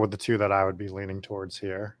that's kind of what the 2 that I would be leaning towards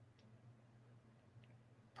here.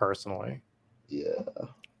 Personally. Yeah.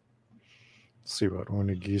 Let's see what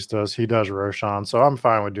Winnie Geese does. He does Roshan, so I'm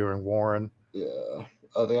fine with doing Warren. Yeah.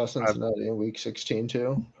 Oh, they got Cincinnati in week 16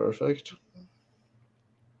 too. Perfect.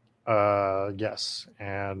 Yes.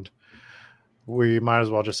 And we might as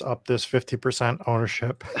well just up this 50%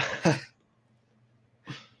 ownership.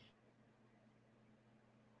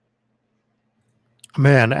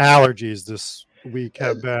 Man, allergies this week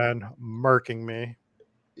have been murking me.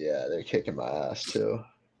 Yeah, they're kicking my ass too.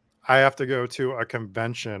 I have to go to a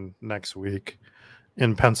convention next week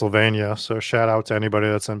in Pennsylvania. So shout out to anybody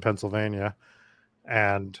that's in Pennsylvania.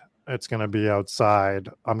 And it's going to be outside.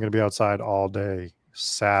 I'm going to be outside all day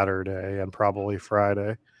Saturday and probably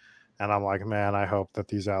Friday. And I'm like, man, I hope that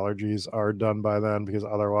these allergies are done by then, because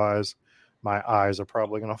otherwise my eyes are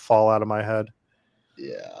probably going to fall out of my head.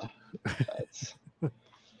 Yeah. That's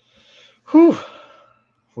whew.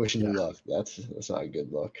 Wishing you luck. That's not a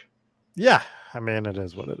good look. Yeah. I mean, it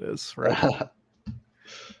is what it is, right?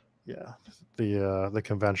 Yeah. The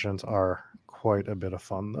conventions are quite a bit of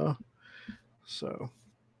fun though. So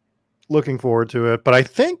looking forward to it. But I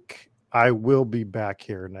think I will be back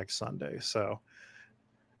here next Sunday. So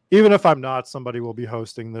even if I'm not, somebody will be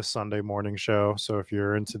hosting this Sunday morning show. So if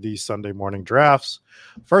you're into these Sunday morning drafts,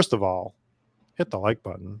 first of all, hit the like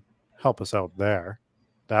button. Help us out there.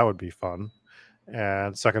 That would be fun.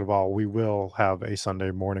 And second of all, we will have a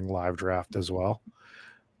Sunday morning live draft as well.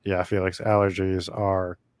 Yeah, Felix, allergies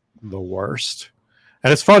are the worst.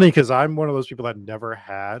 And it's funny because I'm one of those people that never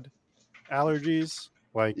had allergies,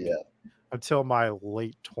 until my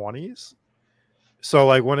late 20s. So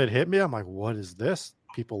like when it hit me, I'm like, what is this?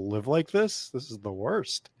 People live like this? This is the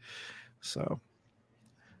worst. So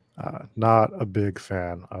not a big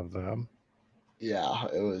fan of them. Yeah,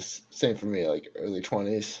 it was same for me, like early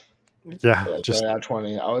 20s. Yeah, like just at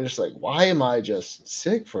 20, I was just like, why am I just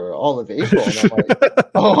sick for all of April? And I'm like,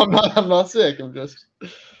 oh, I'm not sick. I'm just,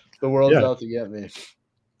 the world's out to get me.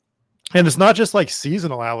 And it's not just like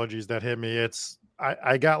seasonal allergies that hit me. It's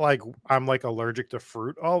I got like, I'm like allergic to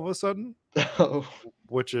fruit all of a sudden,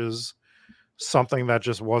 which is something that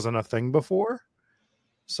just wasn't a thing before.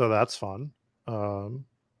 So that's fun.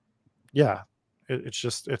 Yeah,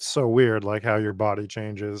 it's so weird, like how your body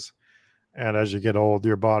changes. And as you get old,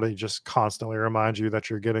 your body just constantly reminds you that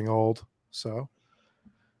you're getting old. So,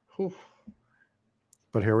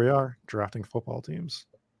 but here we are drafting football teams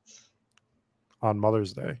on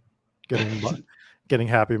Mother's Day, getting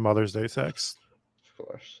happy Mother's Day texts.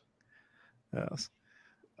 course. Yes.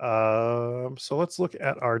 So let's look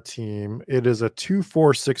at our team. It is a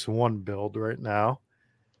 2-4-6-1 build right now,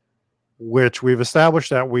 which we've established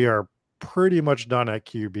that we are pretty much done at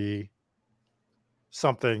QB.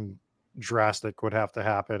 Something drastic would have to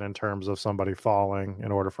happen in terms of somebody falling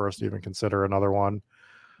in order for us to even consider another one,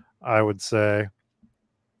 I would say.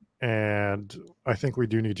 And I think we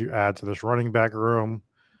do need to add to this running back room.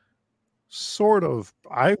 Sort of,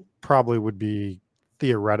 I probably would be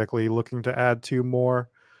theoretically looking to add 2 more.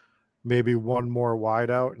 Maybe 1 more wide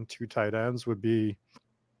out and 2 tight ends would be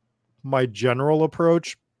my general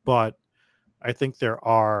approach, but I think there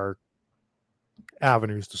are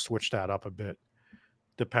avenues to switch that up a bit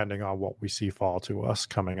depending on what we see fall to us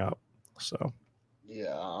coming up. So,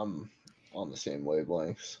 yeah, I'm on the same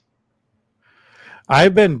wavelengths.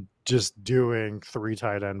 I've been just doing 3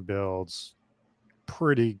 tight end builds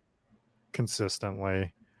pretty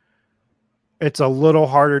consistently. It's a little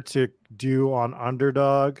harder to do on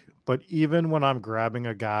Underdog, but even when I'm grabbing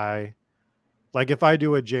a guy, like if I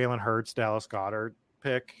do a Jalen Hurts, Dallas Goedert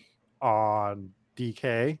pick on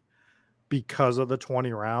DK, because of the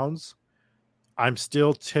 20 rounds, I'm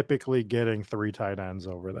still typically getting 3 tight ends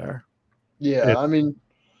over there. Yeah, I mean,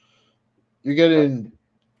 you're getting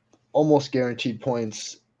almost guaranteed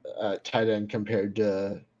points at tight end compared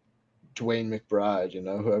to Dwayne McBride,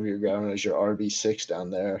 whoever you're grabbing as your RB6 down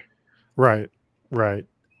there. Right.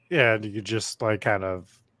 Yeah, and you could just like kind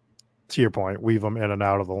of, to your point, weave them in and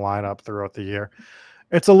out of the lineup throughout the year.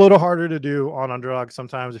 It's a little harder to do on Underdog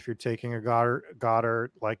sometimes if you're taking a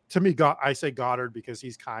Goddard. Like to me, I say Goddard because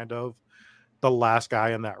he's kind of the last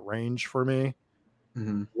guy in that range for me,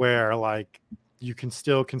 where like you can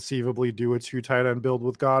still conceivably do a 2 tight end build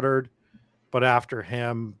with Goddard, but after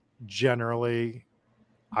him, generally,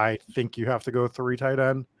 I think you have to go 3 tight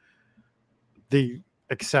end. The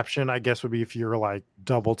exception, I guess, would be if you're like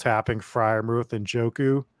double tapping Freiermuth and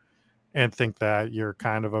Joku and think that you're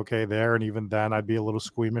kind of okay there. And even then, I'd be a little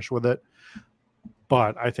squeamish with it.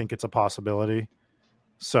 But I think it's a possibility.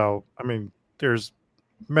 So, I mean, there's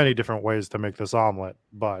many different ways to make this omelet,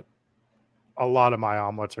 but a lot of my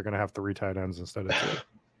omelets are going to have 3 tight ends instead of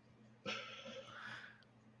 2.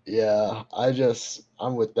 Yeah,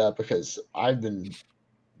 I'm with that because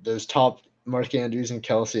those top Mark Andrews and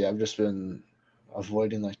Kelsey, I've just been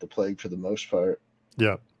avoiding like the plague for the most part.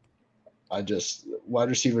 Yeah. Wide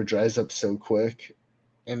receiver dries up so quick,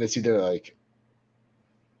 and it's either like,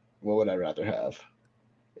 what would I rather have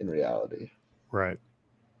in reality? Right.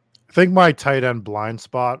 I think my tight end blind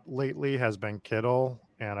spot lately has been Kittle,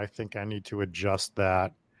 and I think I need to adjust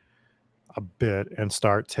that a bit and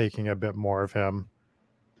start taking a bit more of him.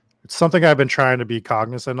 It's something I've been trying to be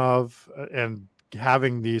cognizant of, and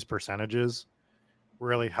having these percentages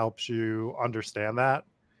really helps you understand that.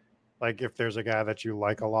 Like if there's a guy that you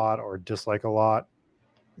like a lot or dislike a lot,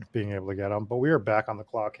 being able to get him. But we are back on the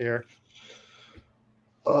clock here.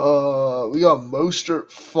 We got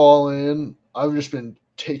Mostert falling. I've just been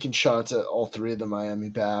taking shots at all 3 of the Miami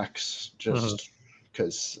backs just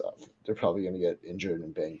because they're probably going to get injured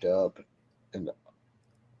and banged up. And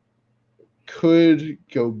could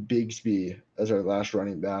go Bigsby as our last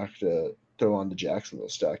running back to throw on the Jacksonville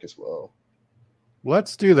stack as well.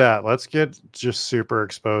 Let's do that. Let's get just super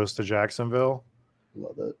exposed to Jacksonville.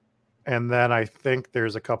 Love it. And then I think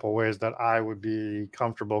there's a couple ways that I would be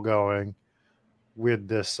comfortable going with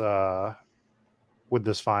this final,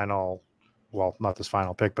 well, not this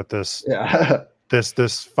final pick, but this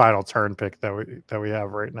this final turn pick that we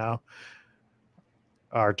have right now.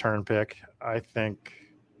 Our turn pick. I think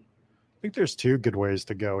there's 2 good ways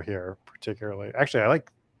to go here, particularly. Actually, I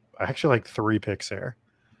actually like 3 picks here.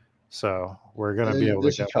 So we're going to be able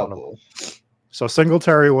to get one of them. So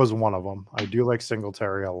Singletary was one of them. I do like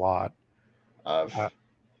Singletary a lot. I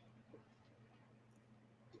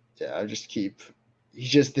just keep – he's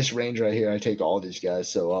just this range right here. I take all these guys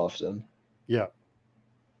so often. Yeah.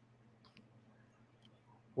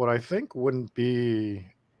 What I think wouldn't be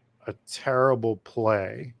a terrible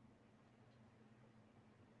play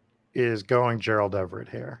is going Gerald Everett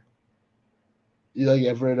here. You like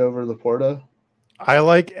Everett over Laporta? I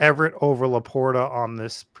like Everett over Laporta on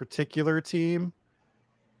this particular team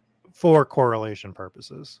for correlation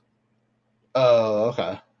purposes. Oh,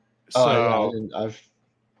 okay. So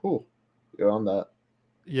you're on that.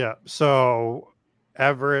 Yeah. So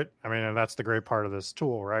Everett, I mean, and that's the great part of this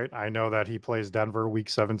tool, right? I know that he plays Denver week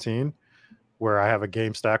 17, where I have a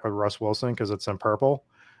game stack with Russ Wilson because it's in purple.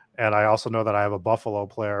 And I also know that I have a Buffalo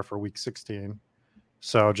player for week 16.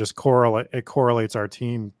 So it correlates our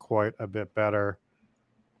team quite a bit better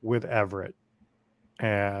with Everett.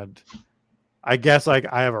 And I guess like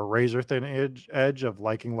I have a razor thin edge of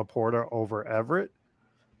liking Laporta over Everett,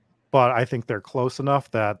 but I think they're close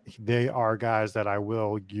enough that they are guys that I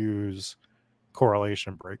will use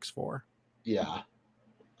correlation breaks for. Yeah,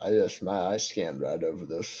 I scanned right over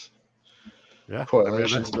this Yeah, I mean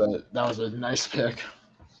correlations, but that was a nice pick.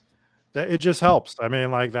 it just helps. I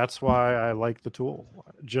mean, like that's why I like the tool,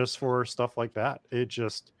 just for stuff like that. It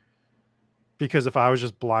just because if I was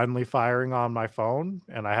just blindly firing on my phone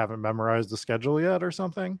and I haven't memorized the schedule yet or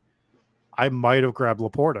something, I might have grabbed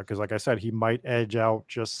Laporta because, like I said, he might edge out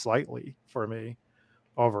just slightly for me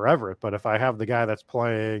over Everett. But if I have the guy that's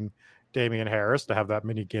playing Damian Harris to have that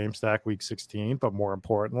mini game stack week 16, but more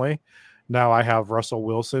importantly, now I have Russell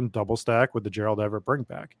Wilson double stack with the Gerald Everett bring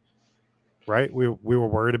back. Right? We were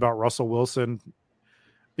worried about Russell Wilson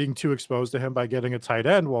being too exposed to him by getting a tight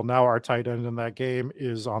end. Well, now our tight end in that game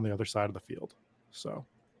is on the other side of the field. So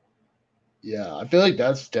Yeah, I feel like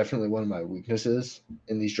that's definitely one of my weaknesses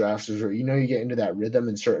in these drafts is where you get into that rhythm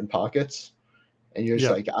in certain pockets, and you're just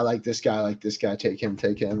yeah, like, I like this guy, take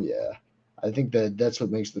him. Yeah, I think that's what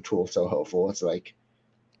makes the tool so helpful. It's like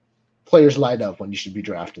players light up when you should be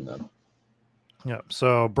drafting them. yeah.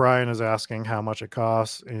 So Brian is asking how much it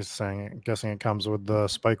costs. He's saying, guessing it comes with the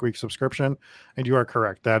Spike Week subscription, and you are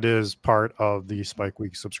correct. That is part of the Spike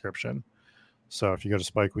Week subscription. So if you go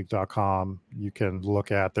to spikeweek.com, you can look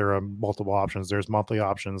at there are multiple options. There's monthly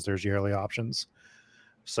options, there's yearly options.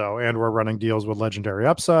 So and we're running deals with Legendary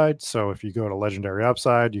Upside. So if you go to Legendary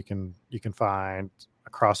Upside, you can find a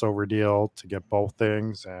crossover deal to get both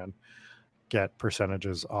things and get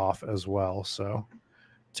percentages off as well. So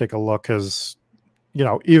take a look because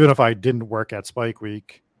even if I didn't work at Spike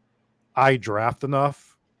Week, I draft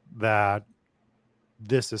enough that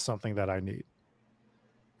this is something that I need.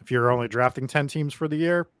 If you're only drafting 10 teams for the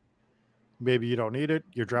year, maybe you don't need it.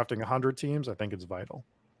 You're drafting 100 teams. I think it's vital,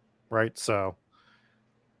 right? So,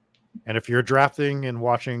 and if you're drafting and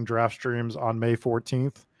watching draft streams on May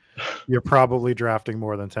 14th, you're probably drafting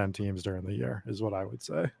more than 10 teams during the year, is what I would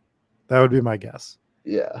say. That would be my guess.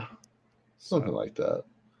 Yeah, something like that.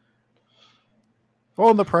 Well,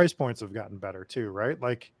 and the price points have gotten better too, right?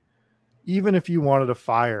 Like, even if you wanted to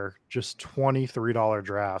fire just $23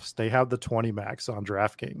 drafts, they have the 20 max on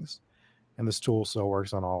DraftKings, and this tool still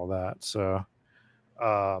works on all of that. So,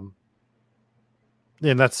 and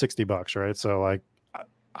that's $60, right? So, like,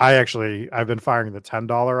 I've been firing the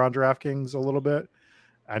 $10 on DraftKings a little bit.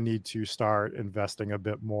 I need to start investing a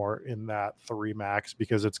bit more in that 3 max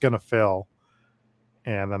because it's going to fill,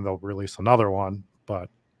 and then they'll release another one.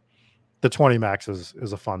 But the 20 max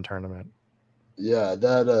is a fun tournament. Yeah,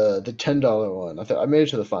 that the $10 one. I made it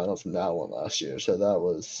to the finals in that one last year, so that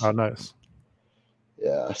was Nice.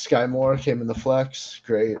 Yeah. Sky Moore came in the flex,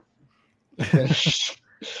 great. Finished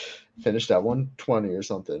at 120 or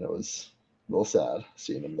something. It was a little sad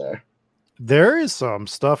seeing him there. There is some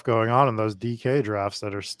stuff going on in those DK drafts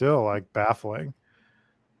that are still like baffling.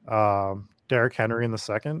 Derrick Henry in the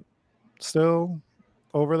second, still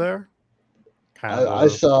over there. I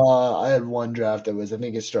had one draft that was, I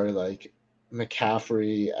think it started like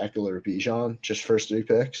McCaffrey, Eckler, Bijan, just first 3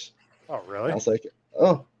 picks. Oh, really? And I was like,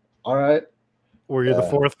 oh, all right. Were you the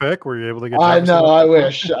 4th pick? Were you able to get? I know. I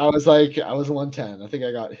wish I was 110. I think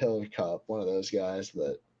I got Hill or Cup, one of those guys,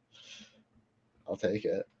 but I'll take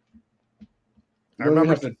it. I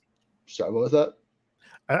remember. Sorry, what was that?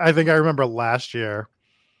 I think I remember last year,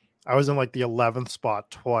 I was in like the 11th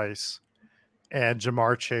spot twice, and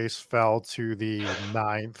Jamar Chase fell to the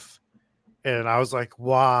 9th. And I was like,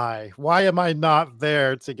 why? Why am I not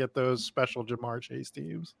there to get those special Jamar Chase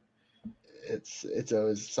teams? It's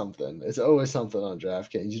always something. It's always something on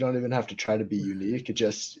DraftKings. You don't even have to try to be unique. You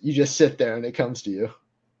just sit there and it comes to you.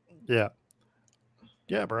 Yeah.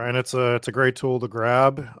 Yeah, Brian, it's a great tool to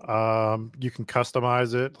grab. You can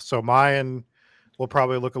customize it. So mine will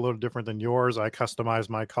probably look a little different than yours. I customize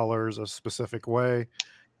my colors a specific way.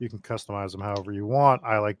 You can customize them however you want.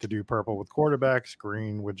 I like to do purple with quarterbacks,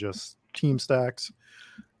 green with just team stacks.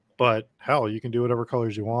 But hell, you can do whatever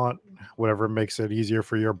colors you want, whatever makes it easier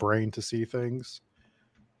for your brain to see things.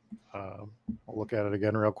 I'll look at it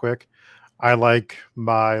again real quick. I like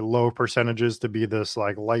my low percentages to be this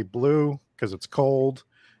like light blue because it's cold.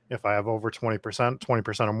 If I have over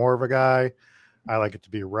 20% or more of a guy, I like it to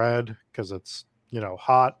be red because it's,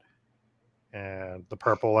 hot. And the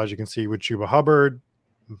purple, as you can see with Chuba Hubbard,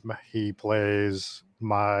 he plays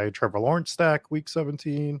my Trevor Lawrence stack week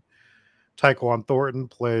 17. Tyquan Thornton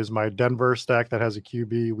plays my Denver stack that has a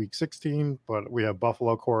QB week 16, but we have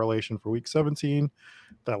Buffalo correlation for week 17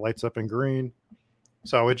 that lights up in green.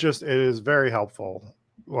 So it is very helpful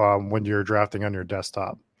when you're drafting on your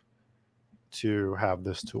desktop to have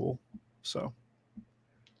this tool. So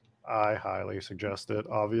I highly suggest it,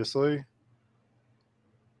 obviously.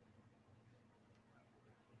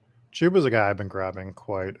 Chuba's a guy I've been grabbing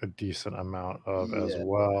quite a decent amount of as Yeah.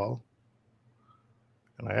 well.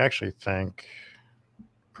 And I actually think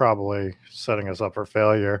probably setting us up for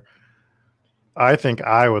failure. I think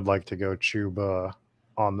I would like to go Chuba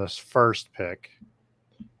on this first pick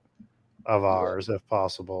of ours, if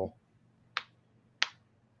possible,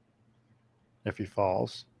 if he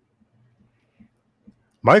falls.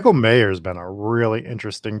 Michael Mayer's been a really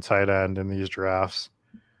interesting tight end in these drafts.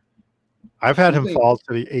 I've had him fall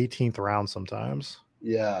to the 18th round sometimes.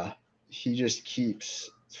 Yeah, he just keeps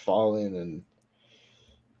falling, and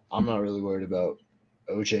I'm not really worried about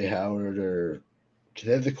OJ Howard or do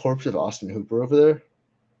they have the corpse of Austin Hooper over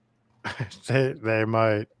they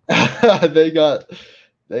might. there? they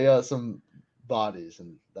got some bodies,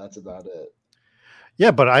 and that's about it.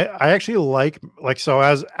 Yeah, but I actually like so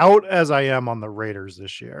as out as I am on the Raiders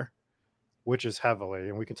this year, which is heavily,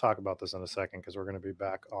 and we can talk about this in a second because we're going to be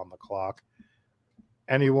back on the clock.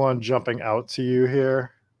 Anyone jumping out to you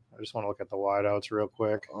here? I just want to look at the wideouts real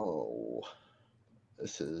quick. Oh,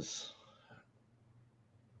 this is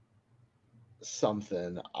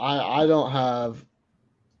something. I don't have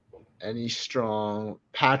any strong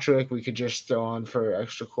Patrick. We could just throw on for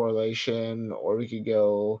extra correlation, or we could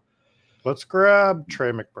go. Let's grab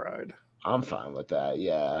Trey McBride. I'm fine with that.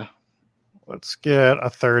 Yeah. Let's get a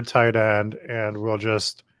third tight end, and we'll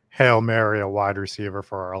just Hail Mary a wide receiver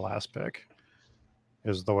for our last pick.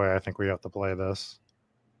 Is the way I think we have to play this.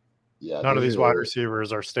 Yeah. None of these wide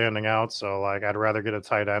receivers are standing out, so like I'd rather get a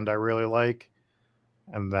tight end I really like,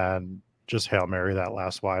 and then just Hail Mary that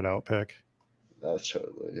last wide out pick. That's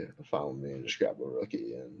totally fine with me. Just grab a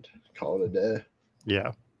rookie and call it a day.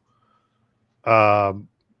 Yeah.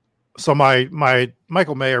 So my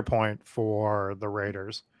Michael Mayer point for the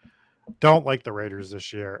Raiders. Don't like the Raiders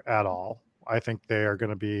this year at all. I think they are going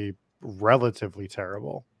to be relatively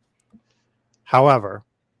terrible. However,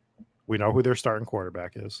 we know who their starting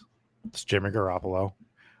quarterback is. It's Jimmy Garoppolo.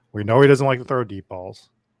 We know he doesn't like to throw deep balls.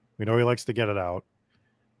 We know he likes to get it out.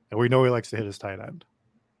 And we know he likes to hit his tight end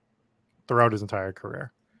throughout his entire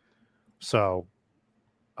career. So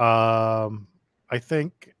I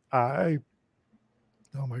think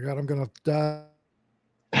oh my God, I'm going to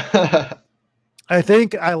die. I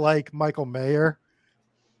think I like Michael Mayer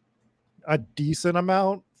a decent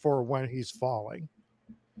amount for when he's falling,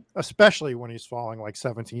 especially when he's falling like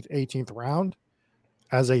 17th, 18th round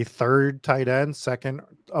as a third tight end, second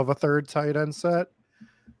of a third tight end set,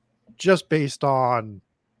 just based on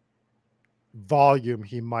volume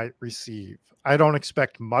he might receive. I don't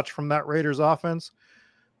expect much from that Raiders offense,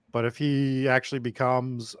 but if he actually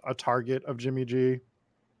becomes a target of Jimmy G,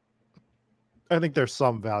 I think there's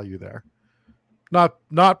some value there.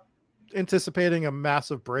 Not anticipating a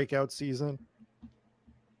massive breakout season.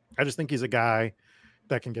 I just think he's a guy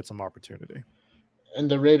that can get some opportunity.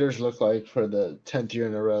 And the Raiders look like for the 10th year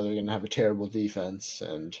in a row, they're going to have a terrible defense,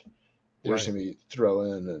 and they're just going to be throw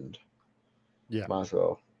in, and might as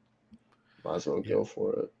well go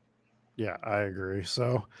for it. Yeah, I agree.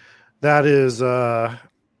 So that is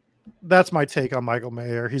that's my take on Michael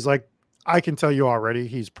Mayer. He's like, I can tell you already,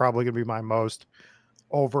 he's probably going to be my most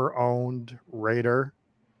over-owned Raider.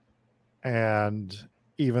 And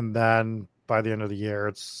even then, by the end of the year,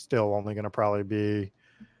 it's still only going to probably be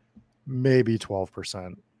maybe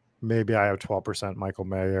 12%. Maybe I have 12% Michael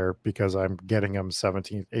Mayer because I'm getting him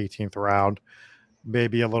 17th, 18th round.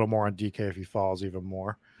 Maybe a little more on DK if he falls even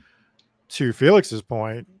more. To Felix's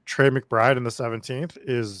point, Trey McBride in the 17th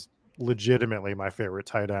is legitimately my favorite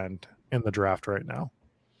tight end in the draft right now.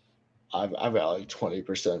 I've got like 20%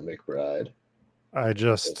 McBride.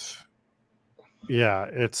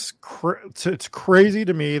 It's crazy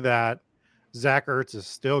to me that Zach Ertz is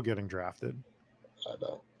still getting drafted.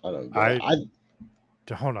 I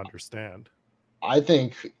don't understand. I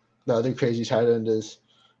think the other crazy tight end is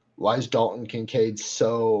why is Dalton Kincaid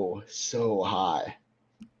so high?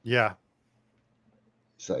 Yeah.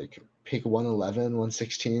 It's like pick 111,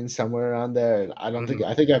 116, somewhere around there. And I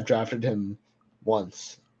think I've drafted him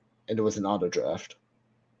once, and it was an auto draft.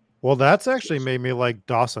 Well, that's actually made me like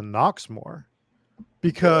Dawson Knox more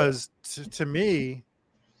because to me,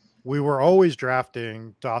 we were always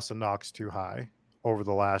drafting Dawson Knox too high over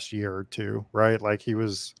the last year or two, right? Like he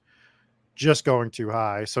was just going too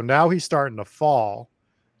high. So now he's starting to fall.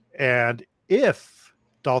 And if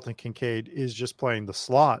Dalton Kincaid is just playing the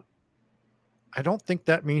slot, I don't think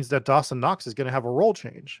that means that Dawson Knox is going to have a role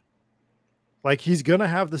change. Like he's going to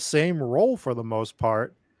have the same role for the most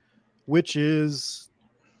part, which is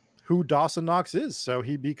who Dawson Knox is. So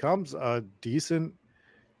he becomes a decent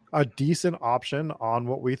a decent option on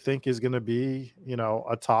what we think is going to be,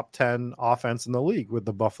 a top 10 offense in the league with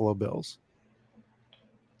the Buffalo Bills.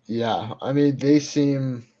 Yeah, I mean, they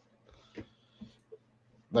seem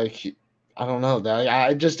like, I don't know,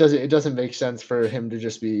 that it doesn't make sense for him to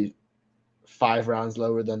just be 5 rounds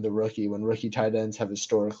lower than the rookie when rookie tight ends have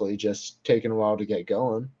historically just taken a while to get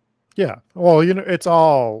going. Yeah. Well, it's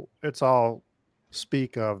all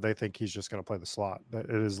speak of they think he's just going to play the slot. That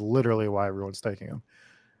it is literally why everyone's taking him.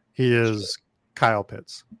 He is Kyle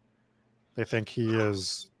Pitts. They think he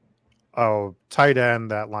is a tight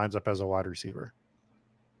end that lines up as a wide receiver.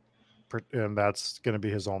 And that's going to be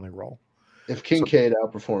his only role. If Kincaid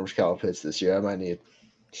outperforms Kyle Pitts this year, I might need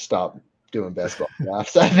to stop doing best ball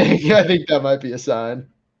drafts. I think that might be a sign.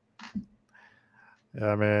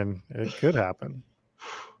 I mean, it could happen.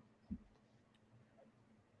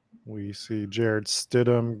 We see Jared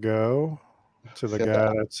Stidham go to the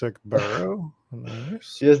guy that took Burrow.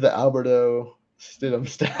 Nice. He has the Alberto Stidham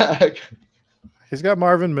stack. He's got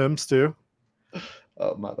Marvin Mims too.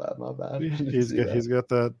 Oh, my bad. He's got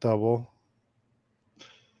that double.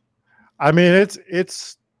 I mean,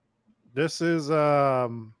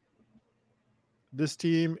 this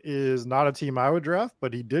team is not a team I would draft,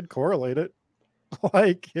 but he did correlate it.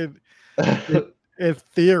 Like it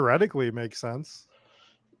theoretically makes sense.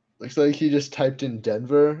 Looks like he just typed in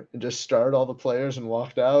Denver and just starred all the players and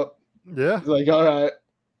walked out. Yeah. He's like, all right,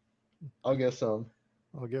 I'll get some.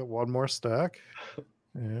 I'll get one more stack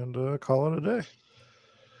and call it a day.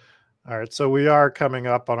 All right, so we are coming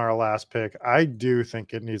up on our last pick. I do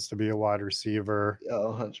think it needs to be a wide receiver. Yeah,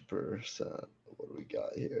 100%. What do we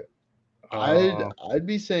got here? I'd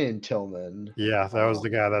be saying Tillman. Yeah, that was the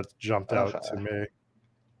guy that jumped out to me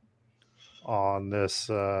on this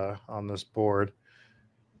board.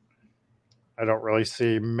 I don't really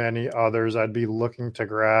see many others I'd be looking to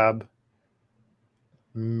grab.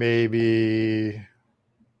 Maybe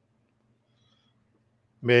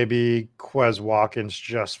Quez Watkins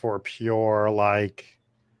just for pure, like,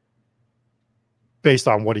 based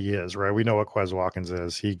on what he is, right? We know what Quez Watkins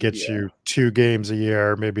is. He gets you 2 games a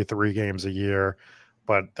year, maybe 3 games a year,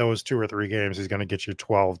 but those 2 or 3 games, he's going to get you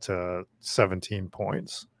 12 to 17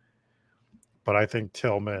 points. But I think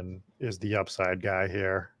Tillman is the upside guy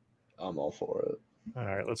here. I'm all for it. All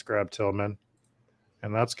right, let's grab Tillman.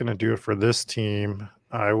 And that's going to do it for this team.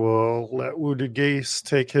 I will let Wounded Gase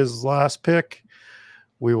take his last pick.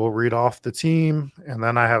 We will read off the team, and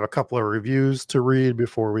then I have a couple of reviews to read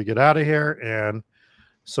before we get out of here and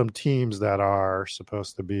some teams that are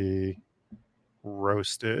supposed to be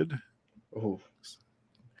roasted. Ooh.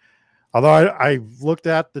 Although I looked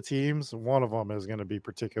at the teams, one of them is going to be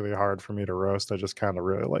particularly hard for me to roast. I just kind of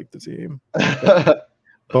really like the team.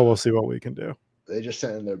 But we'll see what we can do. They just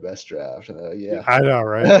sent in their best draft. Yeah. I know,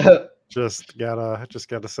 right? just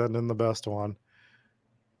gotta send in the best one.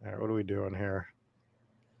 All right, what are we doing here?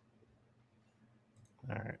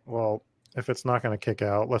 All right. Well, if it's not going to kick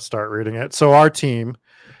out, let's start reading it. So our team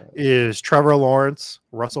is Trevor Lawrence,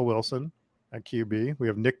 Russell Wilson at QB. We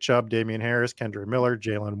have Nick Chubb, Damian Harris, Kendra Miller,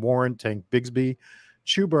 Jalen Warren, Tank Bigsby,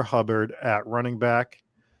 Chuba Hubbard at running back,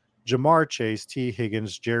 Jamar Chase, T.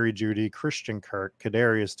 Higgins, Jerry Jeudy, Christian Kirk,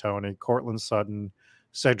 Kadarius Toney, Cortland Sutton,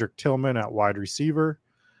 Cedric Tillman at wide receiver,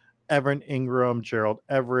 Evan Ingram, Gerald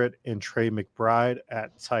Everett, and Trey McBride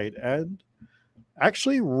at tight end.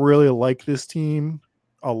 Actually really like this team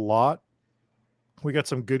a lot. We got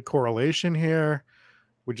some good correlation here.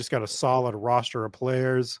 We just got a solid roster of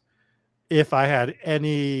players. If I had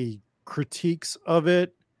any critiques of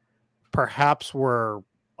it, perhaps we're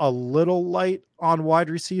a little light on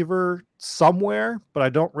wide receiver somewhere, but I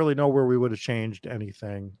don't really know where we would have changed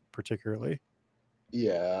anything particularly.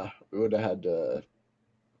 Yeah, we would have had to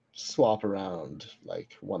swap around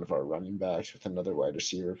like one of our running backs with another wide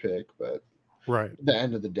receiver pick, but right at the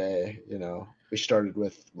end of the day, we started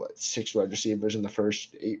with 6 wide receivers in the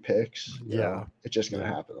first 8 picks. It's just going to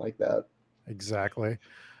happen like that. Exactly.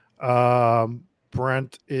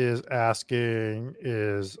 Brent is asking,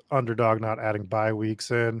 is Underdog not adding bye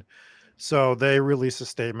weeks in? So they released a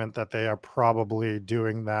statement that they are probably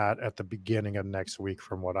doing that at the beginning of next week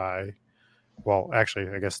from what I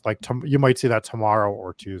guess you might see that tomorrow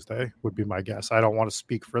or Tuesday would be my guess. I don't want to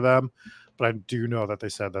speak for them, but I do know that they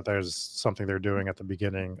said that there's something they're doing at the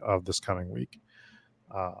beginning of this coming week.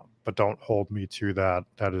 But don't hold me to that.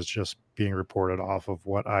 That is just being reported off of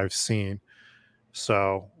what I've seen.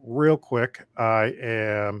 So real quick, I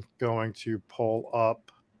am going to pull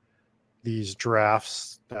up these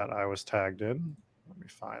drafts that I was tagged in. Let me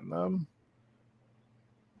find them.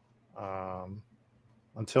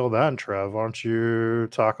 Until then, Trev, why don't you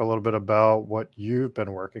talk a little bit about what you've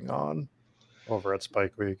been working on? over at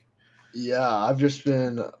Spike Week? Yeah, I've just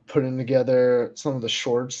been putting together some of the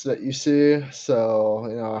shorts that you see.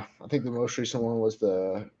 So, I think the most recent one was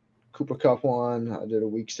the Cooper Cup one. I did a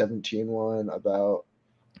week 17 one about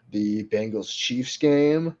the Bengals Chiefs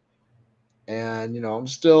game. And, I'm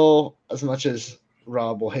still, as much as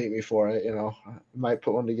Rob will hate me for it, I might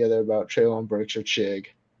put one together about Traylon Burks or Chig.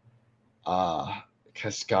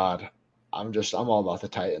 Because God, I'm all about the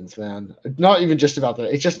Titans, man. Not even just about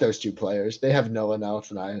it's just those two players. They have no one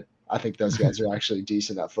else, and I think those guys are actually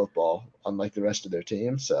decent at football, unlike the rest of their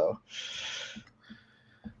team. So,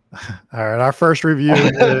 All right, our first review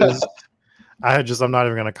is I'm not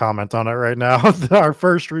even going to comment on it right now. Our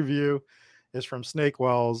first review is from Snake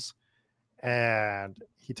Wells, and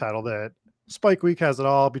he titled it "Spike Week has it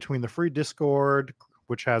all between the free Discord,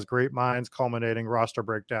 which has great minds, culminating roster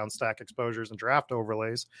breakdown, stack exposures, and draft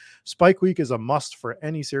overlays. Spike Week is a must for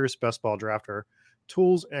any serious best ball drafter.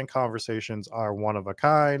 Tools and conversations are one of a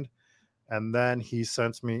kind." And then he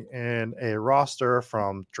sent me in a roster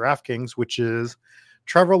from DraftKings, which is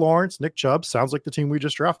Trevor Lawrence, Nick Chubb. Sounds like the team we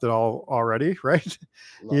just drafted already, right?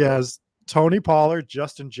 He has Tony Pollard,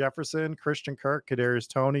 Justin Jefferson, Christian Kirk, Kadarius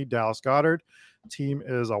Toney, Dallas Goedert. Team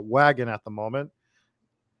is a wagon at the moment.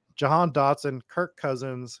 Jahan Dotson, Kirk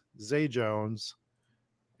Cousins, Zay Jones.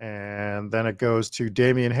 And then it goes to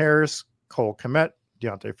Damian Harris, Cole Kmet,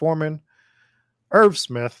 Deontay Foreman, Irv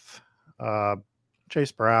Smith,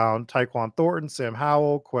 Chase Brown, Tyquan Thornton, Sam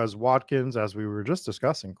Howell, Quez Watkins, as we were just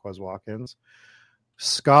discussing, Quez Watkins,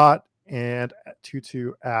 Scott, and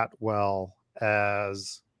Tutu Atwell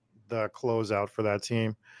as the closeout for that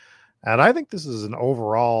team. And I think this is an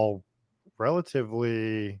overall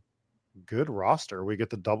relatively good roster. We get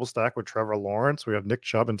the double stack with Trevor Lawrence. We have Nick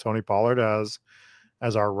Chubb and Tony Pollard as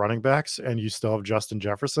our running backs, and you still have Justin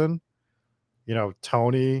Jefferson.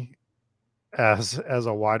 Tony as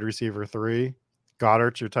a wide receiver 3.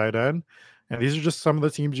 Goddard's your tight end. And these are just some of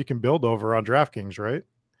the teams you can build over on DraftKings, right?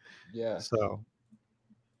 Yeah. So,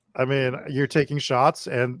 I mean, you're taking shots,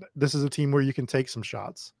 and this is a team where you can take some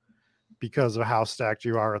shots because of how stacked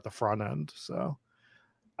you are at the front end. So,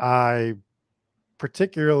 the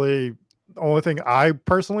only thing I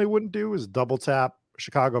personally wouldn't do is double tap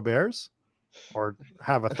Chicago Bears or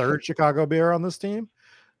have a third Chicago Bear on this team.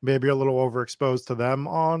 Maybe a little overexposed to them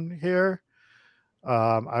on here.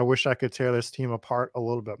 I wish I could tear this team apart a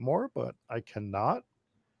little bit more, but I cannot,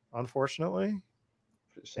 unfortunately.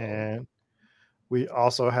 And we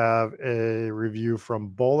also have a review from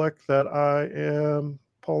Bullock that I am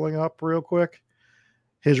pulling up real quick.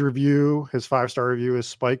 His 5-star review is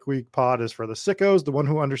Spike Week pod is for the sickos. The one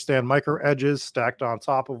who understand micro edges stacked on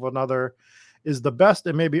top of another is the best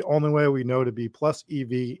and maybe only way we know to be plus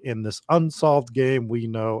EV in this unsolved game we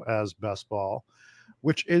know as best ball.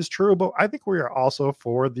 Which is true, but I think we are also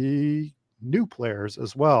for the new players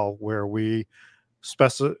as well, where we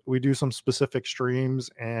do some specific streams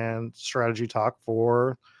and strategy talk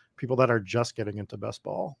for people that are just getting into best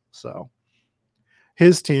ball. So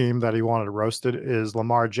his team that he wanted roasted is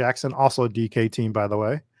Lamar Jackson, also a DK team, by the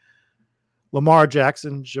way. Lamar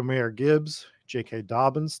Jackson, Jahmyr Gibbs, J.K.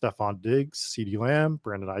 Dobbins, Stephon Diggs, CeeDee Lamb,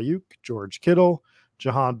 Brandon Ayuk, George Kittle,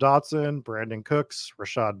 Jahan Dotson, Brandon Cooks,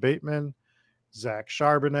 Rashad Bateman, Zach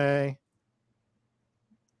Charbonnet,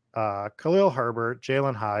 Khalil Herbert,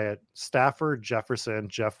 Jalen Hyatt, Stafford, Jefferson,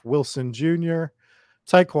 Jeff Wilson Jr.,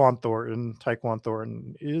 Tyquan Thornton. Tyquan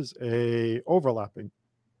Thornton is a overlapping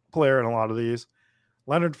player in a lot of these.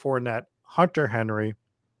 Leonard Fournette, Hunter Henry,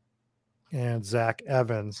 and Zach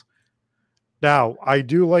Evans. Now, I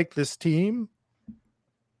do like this team,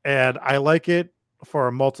 and I like it for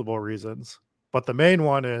multiple reasons. But the main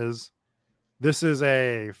one is this is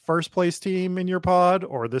a first place team in your pod,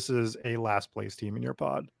 or this is a last place team in your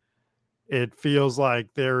pod. It feels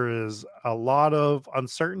like there is a lot of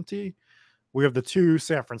uncertainty. We have the 2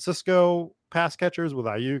 San Francisco pass catchers with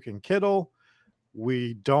Ayuk and Kittle.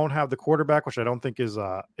 We don't have the quarterback, which I don't think is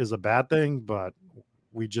a bad thing, but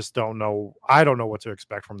we just don't know. I don't know what to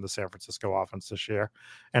expect from the San Francisco offense this year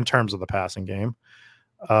in terms of the passing game.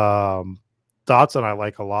 Dotson I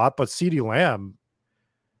like a lot, but CeeDee Lamb,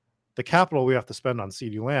 the capital we have to spend on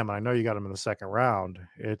CeeDee Lamb, I know you got him in the second round,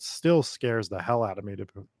 it still scares the hell out of me, to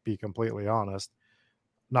be completely honest.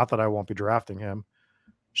 Not that I won't be drafting him.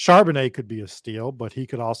 Charbonnet could be a steal, but he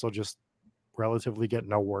could also just relatively get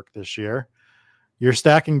no work this year. You're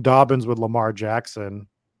stacking Dobbins with Lamar Jackson.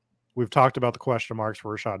 We've talked about the question marks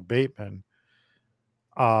for Rashad Bateman.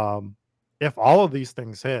 If all of these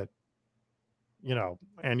things hit,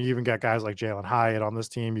 and you even got guys like Jalen Hyatt on this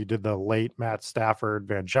team. You did the late Matt Stafford,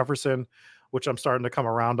 Van Jefferson, which I'm starting to come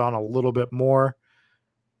around on a little bit more.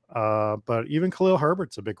 But even Khalil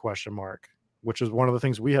Herbert's a big question mark. which is one of the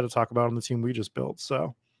things we had to talk about on the team we just built.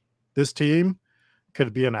 So this team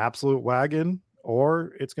could be an absolute wagon,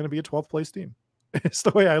 or it's going to be a 12th place team. It's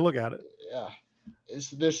the way I look at it. Yeah.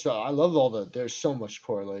 I love there's so much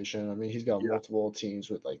correlation. I mean, he's got multiple teams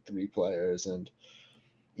with like 3 players and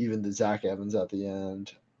even the Zach Evans at the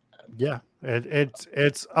end. Yeah.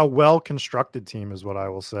 It's a well-constructed team is what I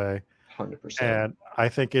will say. 100%. And I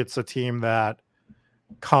think it's a team that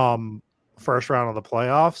come first round of the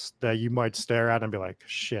playoffs that you might stare at and be like,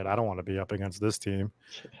 shit, I don't want to be up against this team.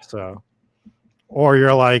 So, or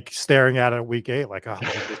you're like staring at it week 8, like, oh,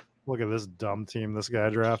 look at this dumb team this guy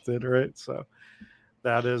drafted, right? So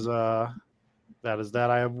that is that.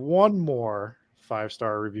 I have one more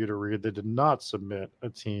 5-star review to read. They did not submit a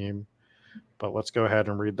team, but let's go ahead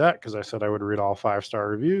and read that because I said I would read all 5-star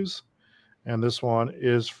reviews. And this one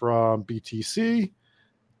is from BTC.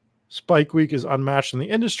 Spike Week is unmatched in the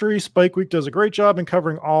industry. Spike Week does a great job in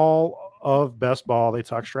covering all of best ball. They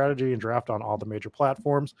talk strategy and draft on all the major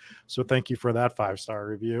platforms. So thank you for that 5-star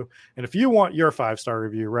review. And if you want your 5-star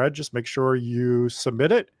review read, just make sure you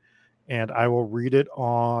submit it and I will read it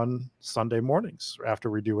on Sunday mornings after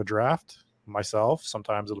we do a draft. Myself,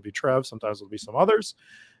 sometimes it'll be Trev, sometimes it'll be some others.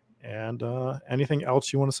 And anything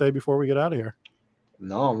else you want to say before we get out of here?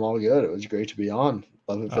 No, I'm all good. It was great to be on.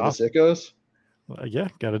 Love it for the Sickos. Yeah,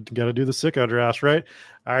 gotta do the Sicko draft, right?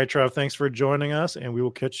 All right, Trev, thanks for joining us, and we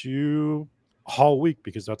will catch you all week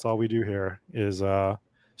because that's all we do here is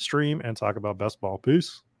stream and talk about best ball.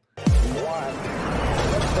 Peace.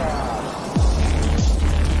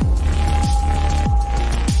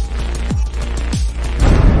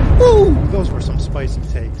 Woo! Those were some spicy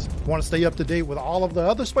takes. Want to stay up to date with all of the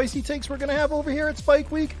other spicy takes we're going to have over here at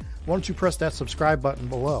Spike Week? Why don't you press that subscribe button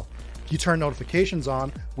below? You turn notifications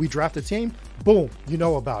on, we draft a team, boom, you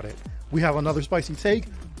know about it. We have another spicy take,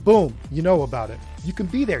 boom, you know about it. You can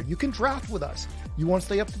be there. You can draft with us. You want to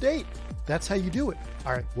stay up to date? That's how you do it.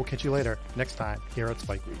 All right, we'll catch you later next time here at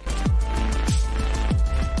Spike Week.